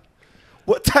 Nah.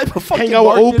 What type of fucking Hang out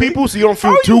with old marketing? people so you don't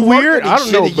feel How too you weird. I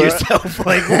marketing don't know, shit bro. yourself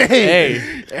like Hey,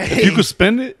 if you could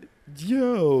spend it,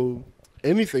 yo.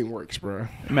 Anything works, bro.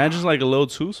 imagine like a little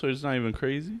too, so it's not even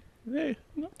crazy. Hey,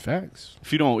 no. Facts.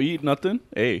 If you don't eat nothing,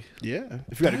 hey, Yeah.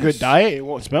 If you got a good diet, it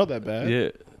won't smell that bad. yeah.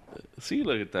 See,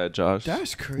 look at that, Josh.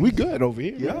 That's crazy. We good over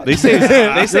here. Yeah. They say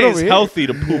it's over here. healthy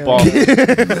to poop all.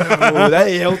 Oh, that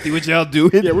ain't healthy. What y'all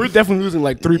doing? Yeah, we're definitely losing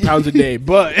like 3 pounds a day,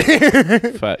 but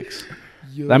Facts.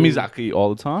 Yo. That means I can eat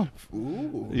all the time.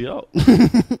 Ooh. Yo.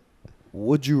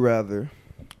 Would you rather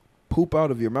poop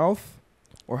out of your mouth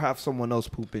or have someone else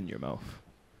poop in your mouth?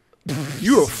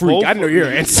 You're a freak. Both I know of your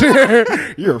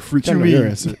answer. You're a freak. I know your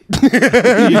answer.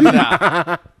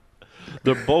 Nah.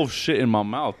 They're both shit in my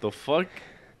mouth. The fuck?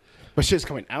 But shit's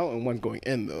coming out and one's going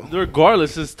in though.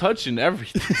 Regardless, it's touching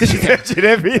everything. Touching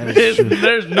everything.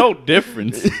 There's no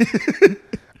difference.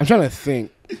 I'm trying to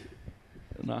think.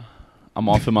 Nah. I'm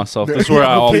off in myself. That's where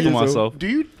I off Okay, to so myself. Do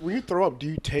you when you throw up? Do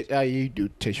you taste? You do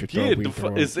taste your throat. Yeah, when the you throw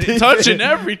up. it's touching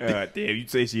everything. Damn, you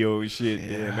say she old shit.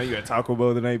 Yeah, man, you got Taco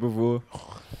Bell the night before.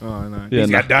 Oh no, Yeah,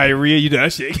 he's got diarrhea. You done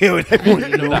that shit.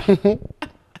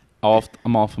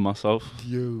 I'm off in myself.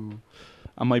 Yo,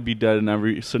 I might be dead in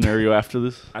every scenario after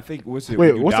this. I think what's it?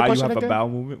 Wait, when you what's the die, question you have again? a bowel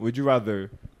movement. Would you rather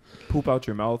poop out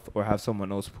your mouth or have someone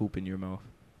else poop in your mouth?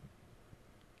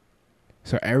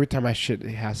 So every time I shit,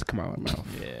 it has to come out of my mouth.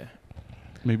 Yeah.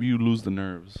 Maybe you lose the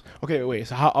nerves. Okay, wait.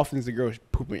 So how often is the girl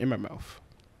pooping in my mouth?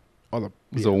 Or the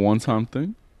It's a one-time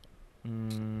thing.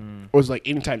 or is it like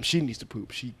anytime she needs to poop,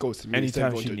 she goes to me.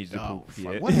 instead of Anytime going she needs to oh, poop.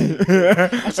 fuck, Yeah. what?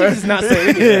 I should just not say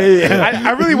anything.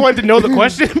 I really wanted to know the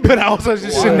question, but I also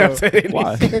just shouldn't have said anything.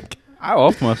 Why? I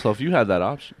off myself. You had that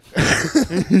option.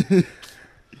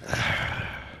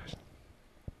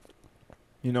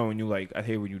 You know when you like, I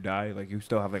hate when you die, like you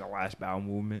still have like a last bowel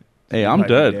movement. Hey, You I'm might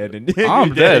be dead. and-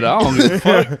 I'm dead. I don't give a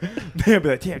fuck. They'll be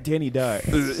like, damn, Danny died.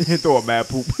 Throw a mad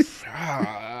poop.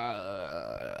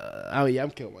 Oh yeah,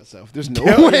 I'm killing myself. There's no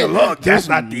Yo, way. look, that's There's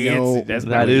not the answer.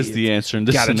 That is the answer in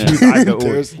this Gotta scenario. choose either or.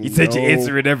 There's You said you no-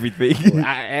 answered everything.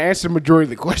 I answered majority of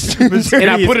the questions, Majority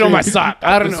and I is put it on my crazy. sock.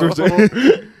 I don't That's what know. I'm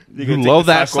saying. You love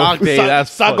that sock day.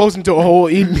 That's sock fun. goes into a hole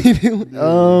immediately.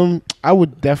 I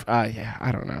would yeah,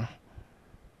 I don't know.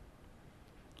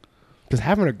 Because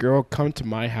having a girl come to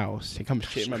my house and come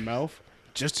shit in my mouth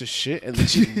just to shit and then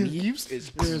she leaves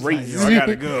is crazy. Yo, I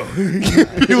gotta go.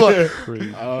 You're like,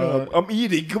 I'm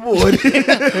eating. Come on.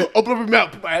 open up your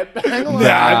mouth, put my head back. Nah,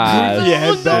 Nah, your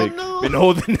head sick. back. Been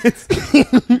holding this.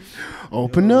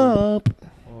 Open up.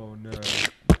 Oh no.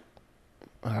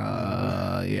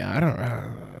 Yeah, I don't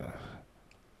know.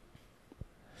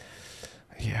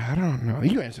 Yeah, I don't know.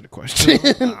 You answer the question.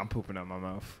 I'm pooping out my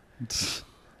mouth.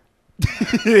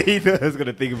 He knows I was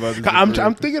gonna think about this.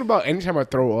 I'm thinking about anytime I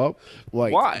throw up,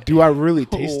 like, Why? do I really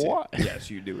taste it? Why? Yes,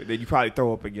 you do it. Then you probably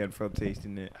throw up again from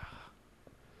tasting it.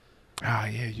 Ah,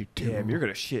 yeah, you do. Damn, you're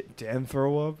gonna shit then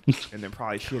throw up, and then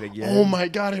probably shit again. Oh my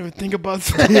god, I didn't even think about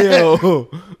that. Yo.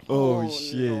 Oh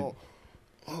shit. no.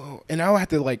 Oh, and I would have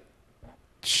to like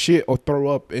shit or throw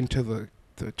up into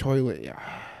the toilet. Yeah.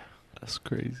 That's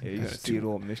crazy. Yeah, you Yeah, just see it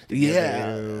all mixed Yeah.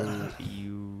 together.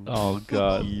 Ew. Oh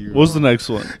god. Ew. What's the next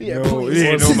one? Yeah, no, please.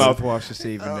 yeah, no mouthwash to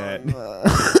saving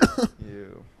that.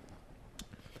 Ew.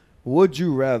 Would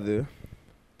you rather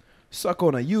suck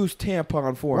on a used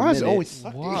tampon for Why a is it minute, always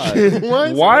sucking?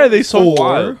 Why? Why are they so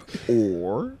wild?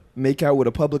 or make out with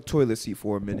a public toilet seat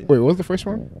for a minute? Wait, what was the first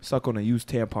one? Suck on a used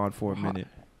tampon for a minute,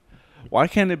 Why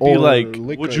can't it be Or like?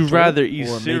 lick Would a you toilet? rather eat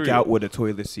or cereal? make out with a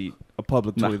toilet seat, a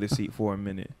public Nah. toilet seat for a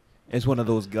minute. It's one of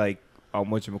those like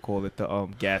whatchamacallit, the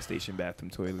gas station bathroom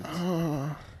toilets.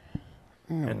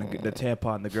 And the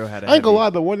tampon the girl had. I ain't gonna lie,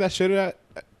 the one that shit at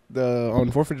on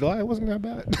 4th of July, it wasn't that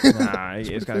bad. Nah,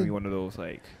 it's gotta be one of those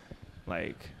like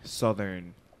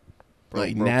southern,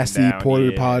 Like broken nasty down.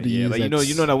 porta Yeah, potties Yeah. Like you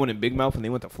that's- know that one in Big Mouth when they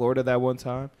went to Florida that one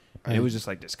time, and it was just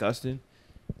like disgusting.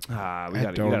 We I gotta, don't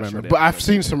we gotta remember, show that but I've picture.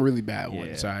 seen some really bad Yeah,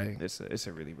 ones. it's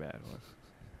a really bad one.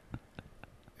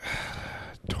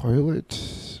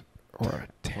 Toilet or a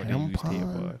Or they use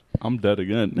tampon. I'm dead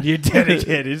again. You're dead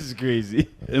again. This is crazy.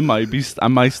 It might be. I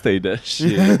might stay dead.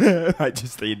 Shit. I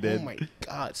just stayed Oh dead. my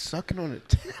god, sucking on a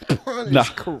tampon Nah. is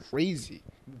crazy.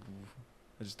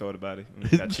 I just thought about it.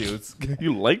 Got chills.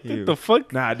 You liked Ew. it? The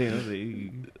fuck? Nah, I didn't. I was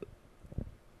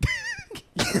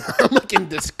like, I'm like in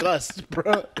disgust,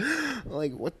 bro.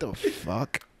 Like, what the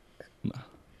fuck?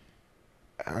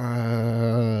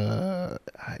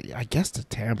 I guess the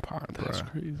tampon, bro. That's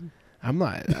crazy. I'm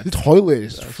not. A toilet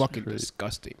is That's fucking crazy.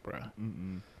 disgusting, bro.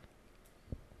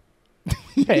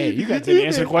 Hey, you guys didn't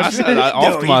answer the I question. said I Yo,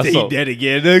 offed he myself. dead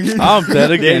again. I'm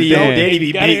dead again. Daddy, Damn. Daddy be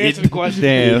You gotta answer the beating. question.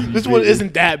 Damn. This one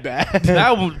isn't that bad.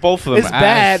 That was both of them. It's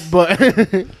bad, ass. but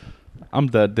I'm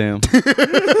dead. Damn.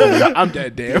 I'm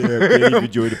dead. Damn. Daddy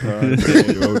enjoy the pod.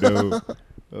 Oh no.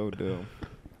 Oh no.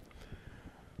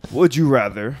 Would you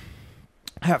rather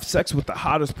have sex with the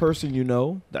hottest person you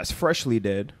know that's freshly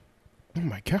dead, Oh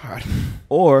my god.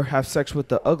 or have sex with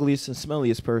the ugliest and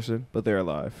smelliest person but they're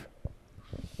alive?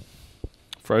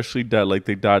 Freshly dead, like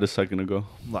they died a second ago.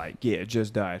 Like, yeah,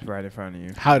 just died right in front of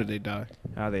you. How did they die?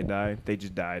 How they died? They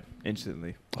just died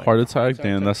instantly. Heart attack.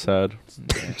 Damn, that's sad.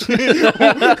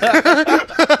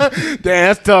 Damn,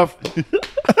 that's tough.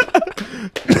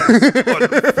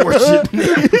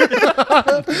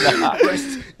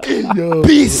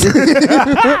 Peace.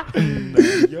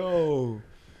 Yo.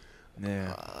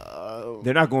 Yeah.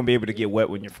 They're not going to be able to get wet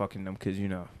when you're fucking them because, you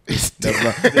know,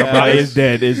 The body is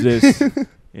dead. It's just.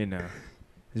 you know,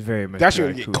 it's very much. That's gonna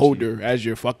dry get coochie. colder as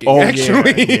you're fucking. Oh,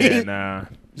 actually. yeah, yeah, nah.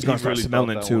 It's going to start Really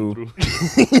smelling thought that one too. through.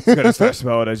 It's going to start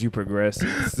smelling as you progress.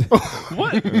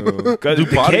 What? Because Do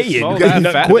it's bodies decaying. smell Because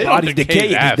that fast? quick. They don't Body's decay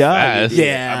decaying. that He's dying. fast.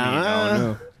 Yeah. I mean, I don't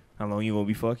know. How long you going to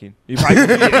be fucking? You probably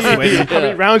going to get sweaty. How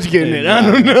many rounds you getting in? I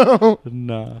don't know.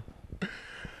 Nah.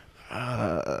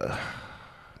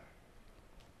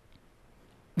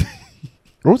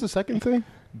 What was the second thing?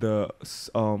 The,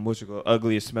 what you call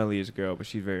ugliest, smelliest girl, but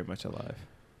she's very much alive.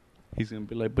 He's gonna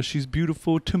be like, but she's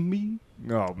beautiful to me.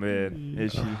 Oh, man.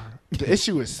 Is she? The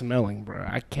issue is smelling, bro.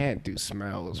 I can't do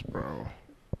smells, bro.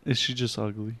 Is she just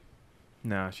ugly?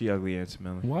 Nah, she ugly and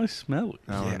smelling. Why smell it?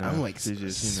 I don't know. I'm like She's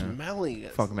just, you know, smelling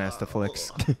it. fuck Master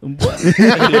Flex.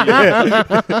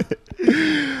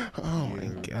 Oh my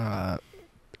god.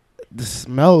 The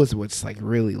smell is what's like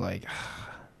really like.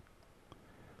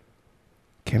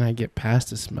 Can I get past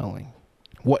the smelling?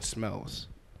 What smells?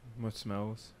 What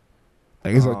smells?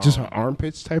 Like is it just Oh. her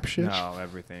armpits type shit? No,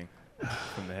 everything.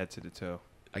 From the head to the toe.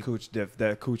 Cooch,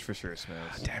 that cooch for sure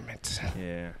smells. Damn it.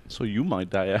 Yeah. So you might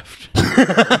die after.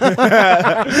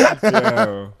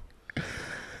 Yo.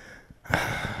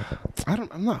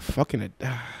 I'm not fucking it.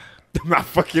 I'm not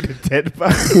fucking a dead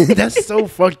body. That's so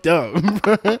fucked up.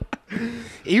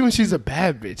 Even when she's a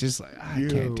bad bitch, it's like I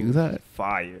can't do that.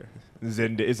 Fire.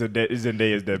 Zendaya's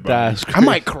dead body. That's I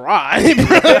might cry, bro.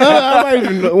 I might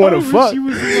even want to fuck. She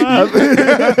was alive.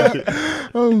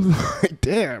 I'm like,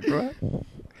 damn, bro.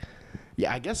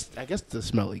 Yeah, I guess the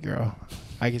smelly girl.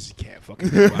 I guess you can't fucking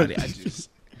dead body. It's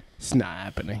not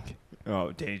happening.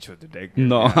 Oh, damn, you chose the dead.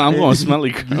 No, I'm going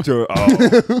smelly girl.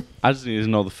 Oh. I just need to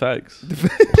know the facts.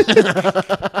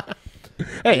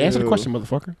 Hey, answer the question,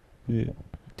 motherfucker. Yeah.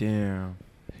 Damn.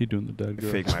 He doing the dead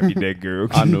girl. Fake might be dead girl.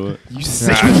 I knew it. You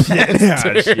sick.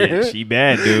 Shit, she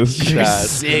bad, dude. You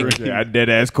sick. I dead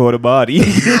ass caught a body.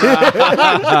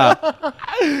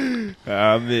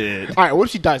 I'm in. All right, what if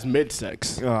she dies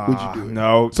mid-sex? Would you do it?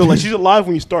 No. So, like, she's alive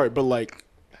when you start, but, like,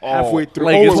 halfway through.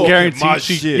 Like, it's okay, guaranteed my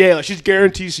she shit. Yeah, like, she's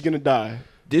guaranteed she's going to die.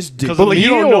 This dick. Because But, like, you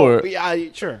don't know. or Yeah,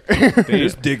 sure.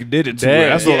 This dick did it to her. Damn.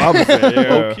 That's all I'm saying.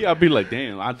 Yeah. okay, I'd be like,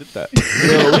 damn, I did that.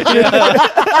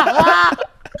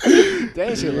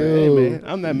 Dang, shit, like, hey, man,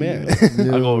 I'm that man.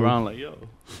 I go around like, yo,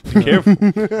 be careful.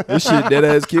 This shit dead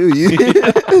ass kill you.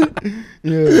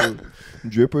 Yeah.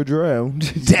 Drip or drown.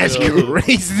 That's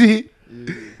crazy.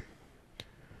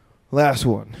 Last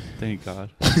one. Thank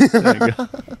God. Thank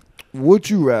God. Would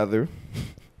you rather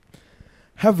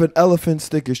have an elephant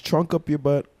stick his trunk up your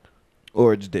butt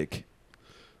or its dick?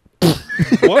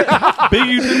 What? How big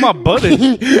you think my butt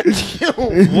is? Yo,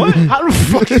 what? How the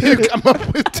fuck did you come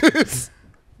up with this?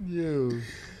 Yo.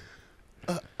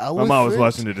 My mom was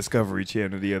watching the Discovery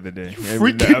Channel the other day.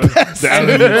 freaking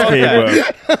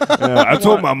I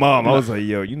told my mom, I was like,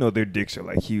 yo, you know their dicks are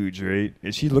like huge, right?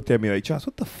 And she looked at me like, Josh,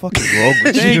 what the fuck is wrong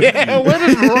with you? Yeah, what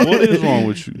is wrong? What is wrong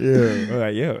with you? Yeah. I'm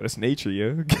like, yo, that's nature,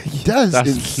 yo. That's That's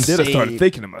insane. Then I started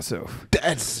thinking to myself,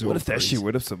 That's so what if that crazy. shit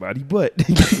went up somebody's butt?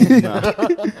 Nah,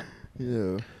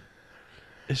 Yeah.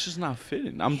 it's just not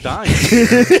fitting. I'm dying.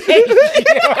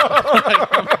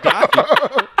 I'm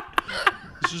dying.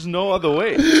 There's just no other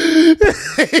way.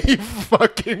 Hey,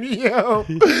 fucking yo.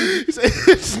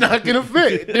 It's not gonna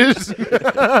fit.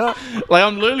 Like,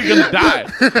 I'm literally gonna die.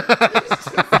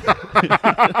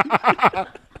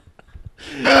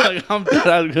 Like, I'm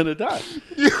gonna die.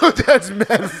 Yo, that's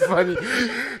mad funny.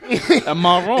 Am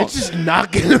I wrong? It's just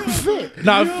not gonna fit.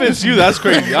 Nah, it fits you. That's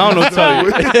crazy. I don't know what to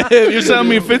tell you. You're telling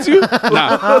me it fits you?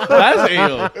 Nah, that's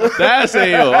AO. That's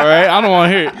AO, all right? I don't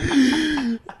want to hear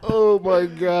it. Oh my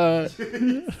god.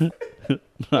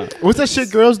 What's that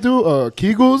shit girls do?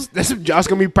 Kegels? That's what Josh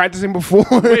gonna be practicing before.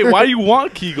 Wait, why you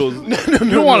want Kegels?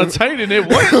 You don't want to tighten it.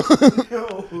 What?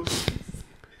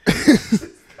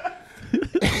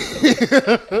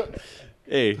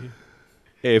 Hey,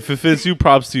 if it fits you,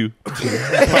 props to you. Props to you.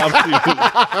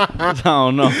 I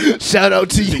don't know. Shout out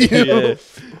to you. Yeah.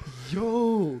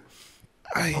 Yo.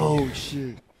 Oh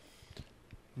shit.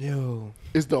 Yo.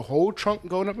 Is the whole trunk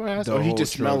going up my ass, The or he whole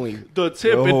just trunk. smelling? The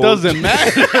tip, The it whole- doesn't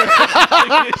matter.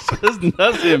 It just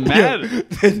doesn't matter.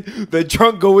 The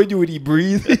trunk go in you when he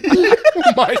breathes.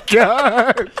 Oh my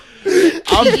god.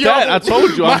 I'm dead. I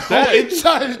told you, I'm Whole dead.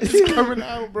 inside is coming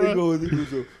out, bro.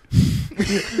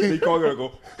 He gonna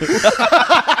go.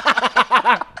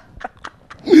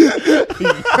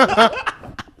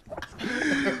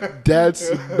 That's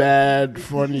bad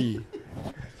funny.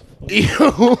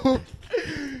 Yo.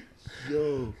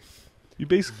 You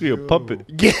basically a puppet.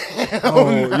 Oh,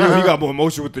 yo, he got more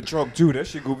emotion with the trunk too. That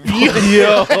shit go be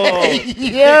Yo. at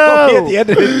the end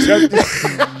of the trunk.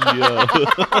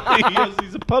 Yo.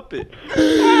 He's a puppet.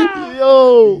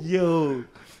 Yo. Yo.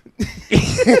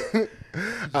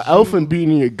 An elephant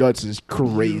beating your guts is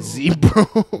crazy, bro.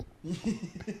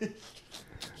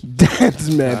 That's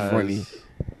mad funny.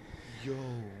 Yo.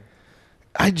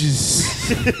 I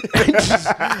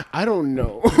don't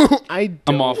know.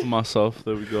 I'm off of myself.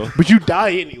 There we go. But you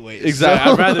die anyway. Exactly.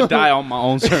 so- I'd rather die on my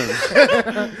own terms.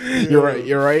 You're right.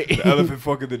 You're right. The elephant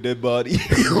fucking the dead body.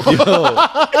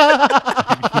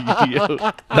 Yo.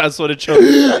 That's what it chose.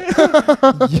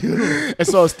 I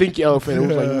saw a stinky elephant. It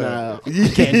was like, nah, I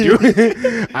can't do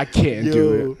it. I can't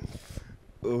do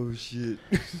Oh shit.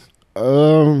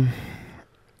 it.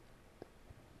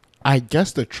 I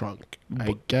guess the trunk.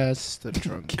 I guess the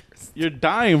trunk. You're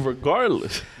dying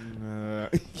regardless.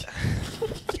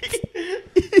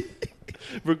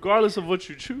 Regardless of what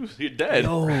you choose, you're dead.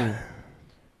 Oh.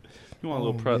 You want a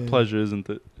little pleasure, isn't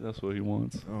it? That's what he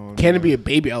wants. Can it be a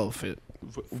baby elephant?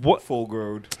 What? Full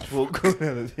grown.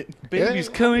 Baby's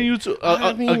killing you too.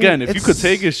 I mean, Again, if you could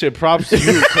take his shit, props to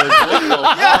you. 'Cause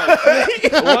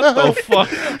what the fuck?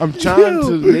 I'm trying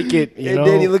to make it, you And know.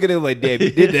 Danny look at him like, damn, you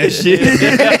did that shit.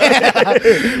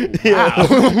 He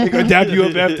gonna dap you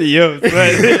up after yo.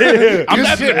 I'm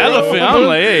after the elephant. I'm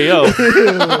like, hey, yo.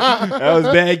 That was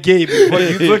bad game. But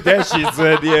you took that shit,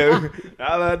 son. Yeah.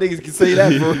 A lot of niggas can say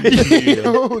that, bro.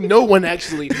 Yo, no one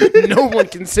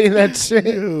can say that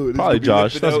shit. Probably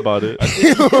Josh. That's about it.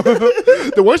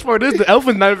 The worst part is the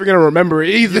elephant's not even gonna remember it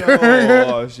either.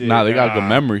 Oh, shit. Nah, they got good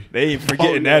memory. They ain't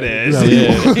forgetting that ass.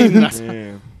 Yeah.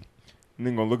 Damn. And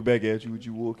then gonna look back at you with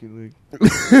you walking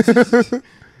like.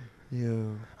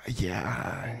 Yo.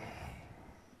 Yeah,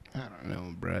 I don't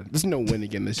know, bro. There's no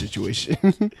winning in this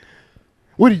situation.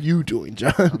 What are you doing, I'm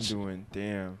Josh? doing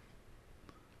damn.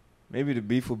 Maybe the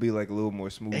beef will be like a little more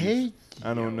smooth. Hey,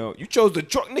 I don't know. You chose the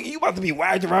truck, nigga. You about to be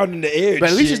wagged around in the air.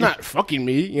 but at least shit. he's not fucking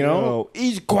me, you know. No,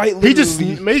 he's quite. He just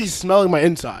literally- maybe he's smelling my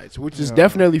insides, which is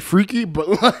definitely freaky, but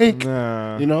like,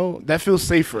 Nah. you know, that feels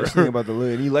safer. Think about the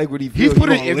lid. He like what he He's feels.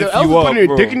 putting He if gonna the lift you elephant putting up, his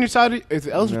bro. dick in inside of, if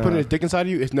the elephant Nah. putting his dick inside of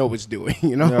you, it's know what it's doing,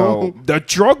 you know. No, the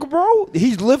truck, bro.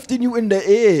 He's lifting you in the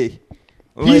air.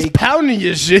 He's Like, pounding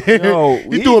your shit. No,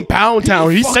 He's doing pound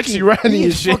town. He's fucking- sexy riding your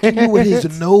he's shit. fucking you with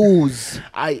his nose.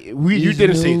 You His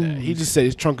didn't say that. nose. He just said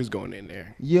his trunk is going in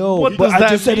there. Yo, What but does I that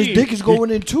just said his mean? dick is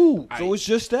going in too. So it's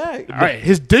just that. All right,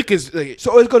 his dick is like,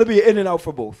 So it's gonna be an in and out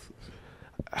for both.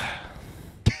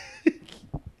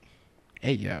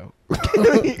 hey yo.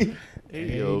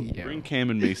 Hey, yo, yo. bring Cam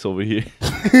and Mace over here.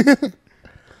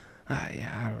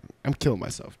 Yeah, I'm killing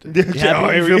myself. Dude. Yeah, You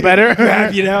happy? You feel better?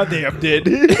 Happy now, damn dead.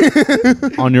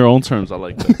 On your own terms, I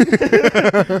like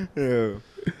that.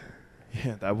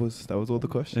 Yeah, that was all the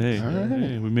questions. Hey,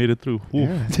 hey, we made it through.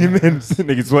 Ooh. 10 minutes,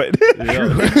 niggas sweating.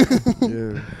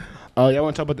 Yeah. Y'all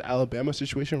want to talk about the Alabama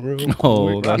situation real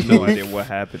Oh, quick? I that's have no idea what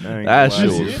happened. I ain't That gonna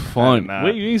shit lie. was fun. Nah.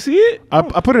 Wait, you didn't see it? I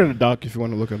put it in the doc if you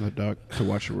want to look at the doc to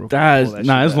watch it real quick. That's that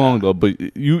nah, shit it's long though.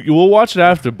 But you will watch it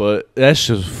after. But that's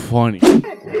just funny.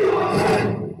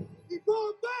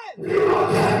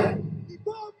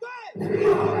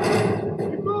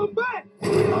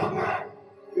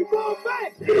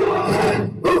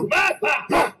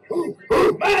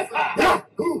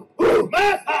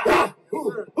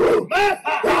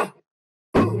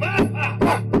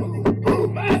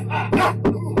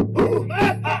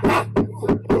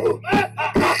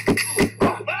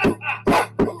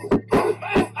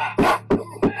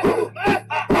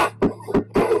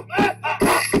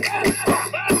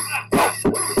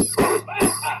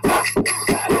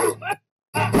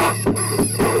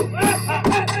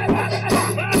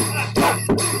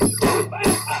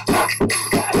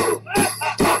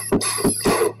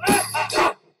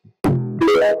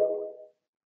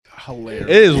 Hilarious. It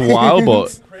is wild,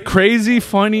 but crazy,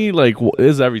 funny. Like it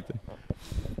is everything.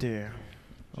 Damn.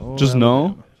 Just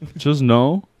know,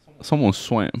 someone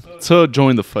swam to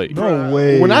join the fight. No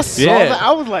way. When I saw Yeah. that,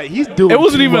 I was like, he's doing It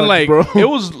wasn't too even much, like bro. it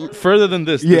was further than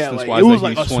this Yeah, distance like, wise. it was that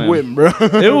like he a swam. swim, bro.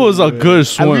 It was a good At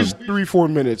swim. least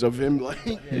 3-4 minutes of him like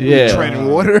Yeah. treading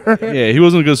water. Yeah, he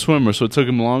wasn't a good swimmer, so it took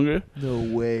him longer. No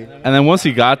way. And then once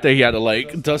he got there, he had to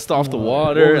like dust off the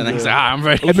water, and then he's like, I'm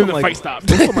ready. And then the Like- fight stopped.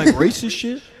 Some like racist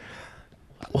shit.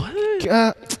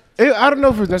 I don't know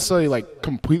if it was necessarily like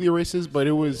completely racist, but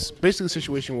it was basically the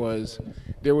situation was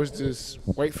there was this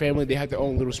white family. They had their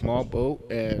own little small boat,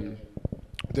 and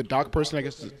the dock person, I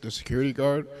guess the security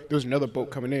guard, there was another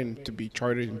boat coming in to be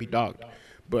chartered and be docked,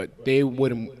 but they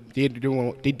wouldn't. They didn't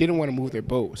want to move their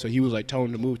boat, so he was like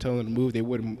telling them to move. They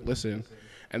wouldn't listen,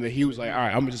 and then he was like, "All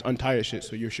right, I'm gonna just untie your shit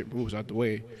so your shit moves out the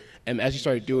way." And as he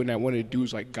started doing that, one of the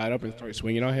dudes like got up and started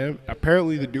swinging on him.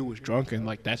 Apparently, the dude was drunk and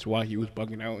like that's why he was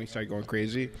bugging out and he started going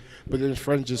crazy. But then his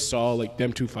friends just saw like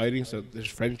them two fighting, so his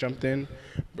friends jumped in.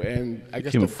 And I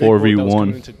guess Became the a big boat that was 4v1.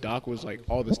 coming into dock was like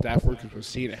all the staff workers were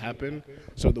seeing it happen.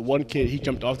 So the one kid he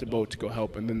jumped off the boat to go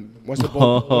help, and then once the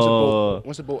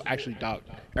boat actually docked,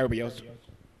 everybody else.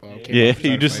 Came Yeah, off and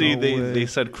you started just see fighting. they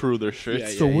said crew their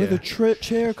shirts. Yeah, So where yeah. the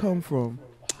chair come from?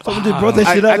 Someone just brought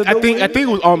that shit out of I think nowhere? it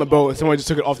was on the boat, and someone just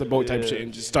took it off the boat type shit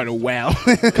and just started wow.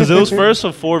 Because it was first a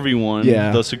 4v1,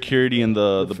 Yeah. the security and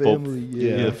the boat, family,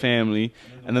 yeah. the family,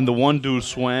 and then the one dude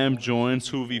swam, joined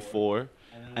 2v4,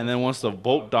 and then once the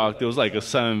boat docked, it was like a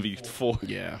 7v4.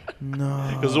 Yeah.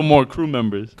 Nah. Because there were more crew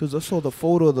members. Because I saw the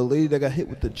photo of the lady that got hit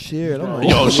with the chair. And I'm like,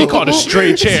 Yo, she caught a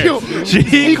straight chair. Yo,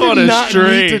 She caught did a not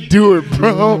need to straight. do it,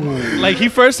 bro. Like he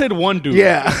first hit one dude.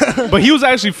 Yeah. But he was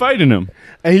actually fighting him.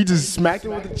 And he just smacked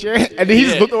him with the chair, and then he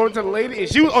just Yeah. looked over to the lady, and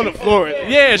she was on the floor.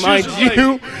 Yeah, she was mind just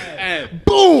you. like, and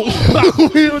Boom!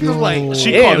 He was just like,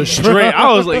 she damn, caught a straight.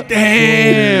 I was like,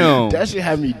 damn. That shit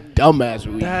had me dumbass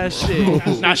weed. That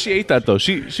shit. Nah, she ate that though.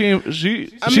 She mean-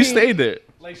 stayed there.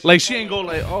 Like she ain't go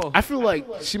like, oh. I feel like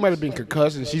she might have been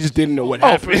concussed and she just didn't know what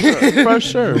happened. For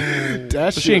sure.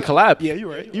 That She ain't collapsed. Yeah, you're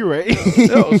right. You're right.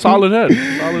 Yo, solid head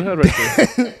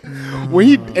right there. when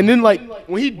he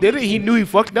did it, he knew he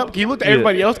fucked up. He looked at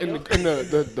everybody else and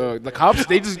the cops.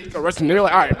 They just arrested him. They're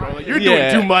like, all right, bro, like, you're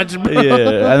doing too much, bro. Yeah,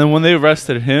 and then when they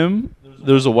arrested him,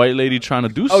 there was a white lady trying to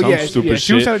do some stupid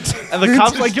she was shit, trying to- and the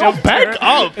cops like, yo, back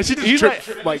up. And she just He's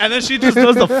tripped, like- and then she just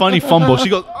does the funny fumble. She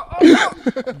goes,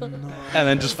 and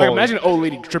then just Like, falls. imagine an old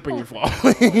lady tripping and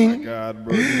falling. God,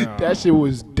 bro. Nah. That shit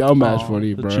was dumbass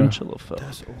funny, the bro. chinchilla fell.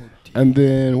 And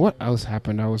then what else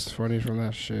happened that was funny from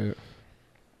that shit?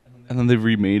 And then they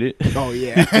remade it. Oh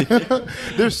yeah,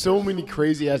 there's so many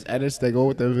crazy ass edits that go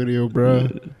with that video, bro.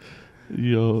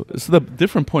 Yo, it's the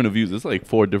different point of views. It's like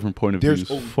 4 different point of There's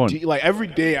views. Fun. like every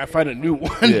day I find a new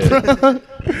one. Yeah. Bro.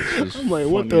 I'm like,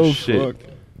 what funny the as shit. fuck?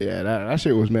 Yeah, that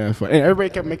shit was mad fun. And everybody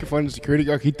kept making fun of the security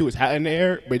guard. He threw his hat in the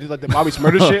air, but just like the Bobby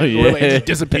Smurder shit, where like, it just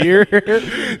disappeared.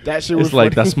 That shit was It's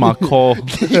like funny. that's my call.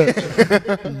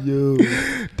 Yo,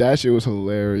 that shit was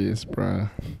hilarious, bro.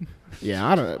 Yeah,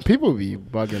 I don't. People be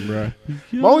bugging, bro.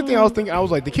 The only thing I was thinking, I was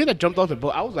like, the kid that jumped off the boat.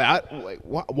 I was like,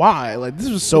 why? Like, this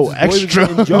was so extra.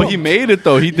 But he made it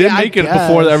though. He did Yeah, I make it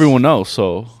before guess. everyone else.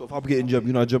 So So if I'm getting jumped,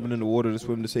 you're not jumping in the water to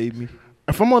swim to save me.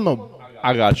 If I'm on the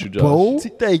I got you, Josh. boat, See,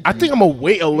 thank I you. think I'm gonna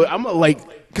wait a little. I'm gonna like,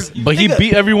 cause But he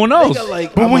beat everyone else.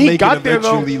 Like, But I'ma when he make it got there,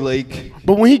 though- eventually, like,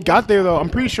 but when he got there though, I'm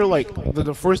pretty sure like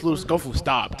the first little scuffle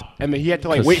stopped, and then he had to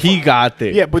like 'Cause wait. he for, got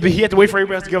there. yeah, but then he had to wait for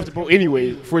everybody else to get off the boat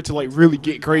anyway for it to like really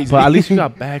get crazy. But at least you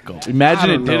got back up.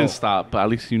 Imagine I it don't didn't know. stop, but at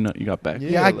least you got back.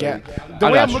 yeah, I like, get. The I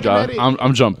way got I'm you, looking Josh. at it,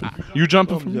 I'm jumping. You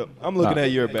jumping for me? I'm looking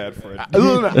at you're a bad friend.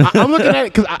 I'm looking at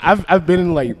it because I've been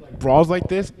in like brawls like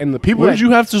this, and the people Where that did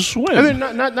you have to I mean, swim?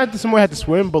 not that someone had to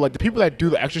swim, but like the people that do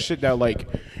the extra shit that like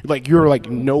you're like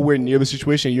nowhere near the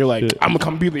situation. You're like, I'm gonna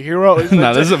come be the hero. It's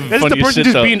Nah, like, this is the that's the funniest person shit,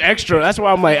 just though. being extra. That's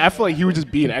why I'm like, I feel like he was just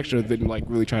being extra than like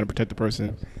really trying to protect the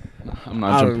person. I'm I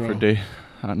not don't jumping for know. day.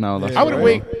 No, that's I would right.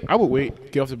 wait. I would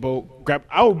wait. Get off the boat. Grab.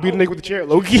 I would beat a nigga with the chair,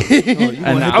 low key. And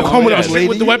now, I'm coming up yeah, straight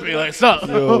with the weapon. Like, sup?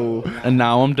 Yo, and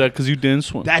now I'm dead because you didn't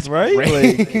swim. That's Right?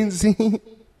 crazy.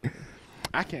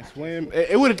 I can't swim.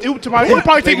 It would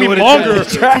probably take me would've longer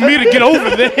tried for me to get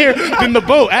over there than the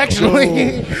boat.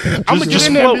 Actually, I'm gonna get just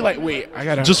in there and be float. like, wait, I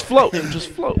gotta Just float. Just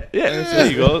float. Yeah.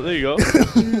 There you go. There you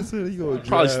go.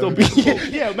 Probably still be.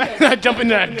 Yeah, man, I jump in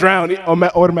there and drown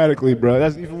automatically, bro.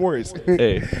 That's even worse.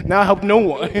 Hey, Now I help no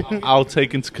one. I'll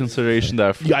take into consideration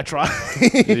that You gotta try.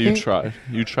 you tried.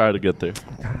 You tried to get there.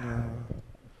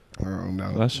 Oh,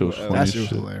 no. That shit was funny. That as shit was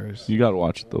shit. hilarious. You gotta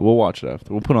watch it though. We'll watch it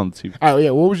after. We'll put it on the TV. All right, yeah.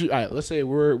 What was you? All right, let's say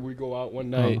we go out one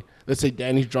night. Let's say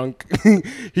Danny's drunk. He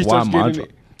Why starts am I getting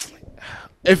drunk?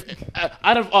 If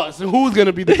out of us, who's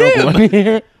gonna be the drunk one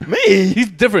here? Me?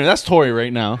 He's different. That's Tori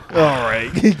right now. All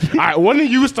right, all right. One of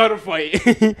you start a fight.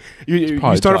 you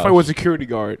probably start a fight Josh. with a security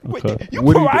guard. Okay. you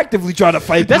What do you proactively try to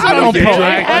fight. That's this. not on I don't pro.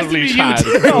 get It has to be you. Tried.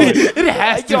 too. It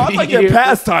has to Yo, I be like your you.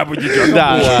 pastime when you're drunk.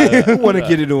 Nah, You want to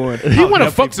get it on. You want to Definitely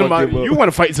fuck somebody. him up. You want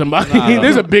to fight somebody. Nah.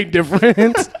 There's a big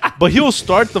difference. but he'll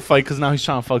start the fight because now he's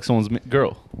trying to fuck someone's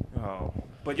girl. Oh.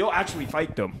 But you'll actually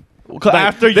fight them. 'Cause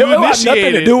after They you will have nothing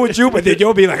initiate to it, do with you, but then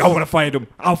you'll be like, I want to fight him.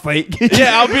 I'll fight.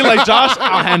 yeah, I'll be like, Josh,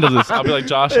 I'll handle this. I'll be like,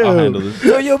 Josh, I'll handle this.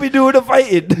 So you'll be doing the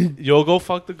fighting. You'll go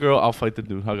fuck the girl. I'll fight the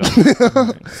dude. I got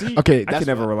it. Okay, I that's can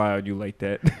never rely on you like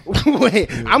that.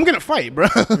 wait. I'm gonna fight, bro.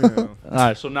 All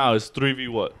right, so now it's 3v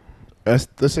what? Let's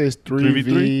say it's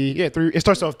 3v3. Yeah, 3. It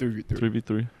starts off 3v3.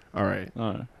 3v3. All right.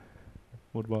 All right.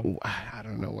 What about? Ooh, I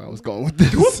don't know where I was going with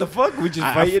this. What the fuck? We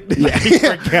just fighting?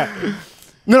 Yeah.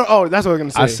 No, oh, that's what I was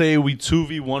gonna say. I say we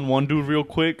 2v1 one dude real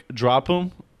quick, drop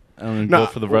him, and then Nah,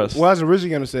 go for the rest. What I was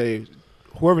originally gonna say,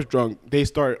 whoever's drunk, they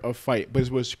start a fight, but it's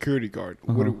with a security guard.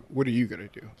 What are you gonna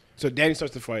do? So Danny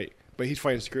starts the fight, but he's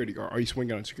fighting a security guard. Are you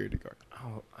swinging on a security guard?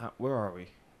 Oh, where are we?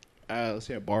 Let's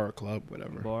say a bar or club,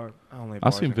 whatever. Bar? I don't like I've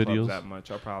bars seen and clubs videos. that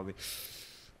much. I'll probably.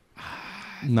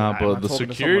 Nah, I'm but not the talking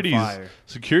to someone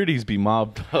securities be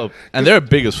mobbed up, and they're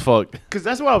big as fuck. Because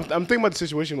that's what I'm thinking about the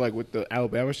situation, like with the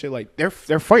Alabama shit. Like they're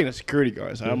fighting a security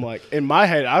guard. So I'm like, in my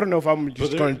head, I don't know if I'm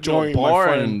just going to join my bar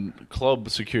friend. and club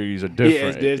securities are Yeah,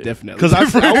 different. it's definitely Because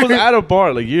I was at a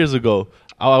bar like years ago.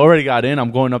 I already got in. I'm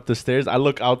going up the stairs. I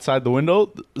look outside the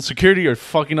window. The security are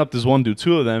fucking up this one dude,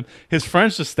 2 of them. His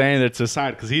friends just standing there to the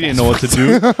side because he didn't know what to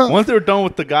do. Once they were done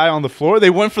with the guy on the floor,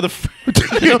 they went for the.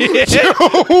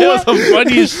 It was the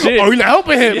funniest shit. Oh, you're not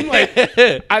helping him.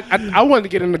 Like, I wanted to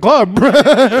get in the club, bro.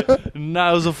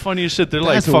 Nah, it was the funniest shit. They're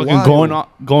That's like fucking wild.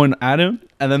 going at him,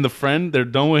 and then the friend, they're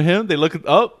done with him. They look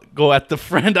up, go at the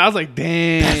friend. I was like,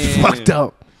 damn, That's fucked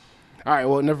up. All right,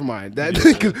 well, never mind. That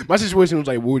because my situation was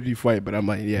like, what would you fight? But I'm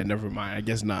like, yeah, never mind. I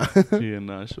guess not. Yeah,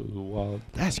 nah, shit was wild.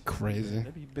 That's crazy.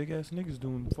 That'd be big ass niggas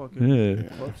doing fucking. Yeah,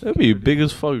 that'd be big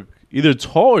as fuck. Either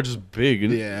tall or just big.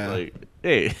 And Yeah. like,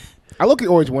 hey, I look at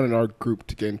always wanted our group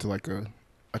to get into like a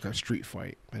street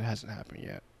fight, but it hasn't happened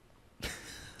yet.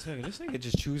 This nigga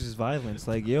just chooses violence.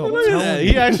 Like, yo, look at that.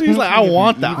 He actually, he's like, I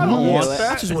want that. I don't want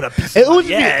that. I just want to It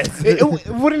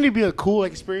would wouldn't it be a cool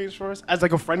experience for us as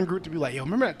like a friend group to be like, yo,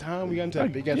 remember that time we got into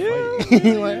that big ass fight?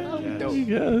 Like, oh, dope.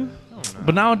 Yeah.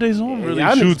 But nowadays, no one really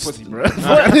Yeah, shoots. pussy, bro.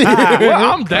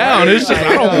 Well, I'm down. It's just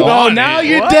I don't Oh, want now it.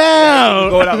 you're What? down.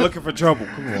 going out looking for trouble.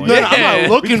 Come on. No, I'm not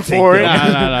looking for it.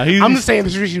 Nah. I'm just saying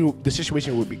the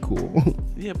situation would be cool.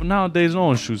 Yeah, but nowadays no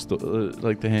one shoots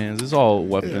like the hands. It's all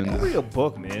weapons. Read a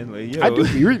book, man. Like, yo. I do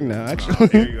be reading now, There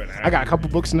actually. you go, now. I got a couple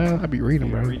books now. I be reading,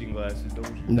 You got bro. reading glasses, don't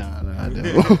you? Nah, I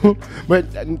don't.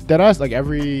 But that us like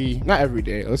not every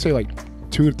day. Let's say like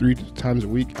 2 or 3 times a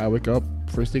week. I wake up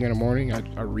first thing in the morning.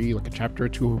 I read like a chapter or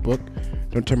two of a book.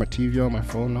 Don't turn my TV on, my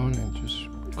phone on, and just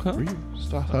read.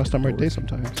 I'll start my day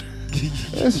sometimes.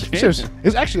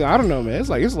 It's actually I don't know, man. It's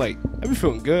like I be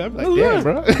feeling good. I'm like, damn,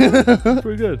 bro.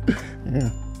 Pretty good. Yeah.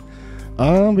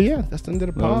 But yeah, that's the end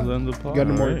of the That was pod. the end of the pod. You got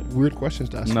any more Alright. weird questions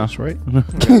to ask No. us, right?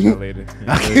 Later.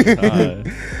 Alright.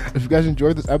 If you guys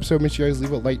enjoyed this episode, make sure you guys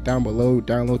leave a like down below,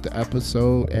 download the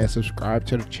episode, and subscribe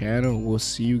to the channel. We'll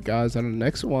see you guys on the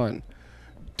next one.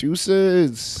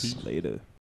 Deuces. Later.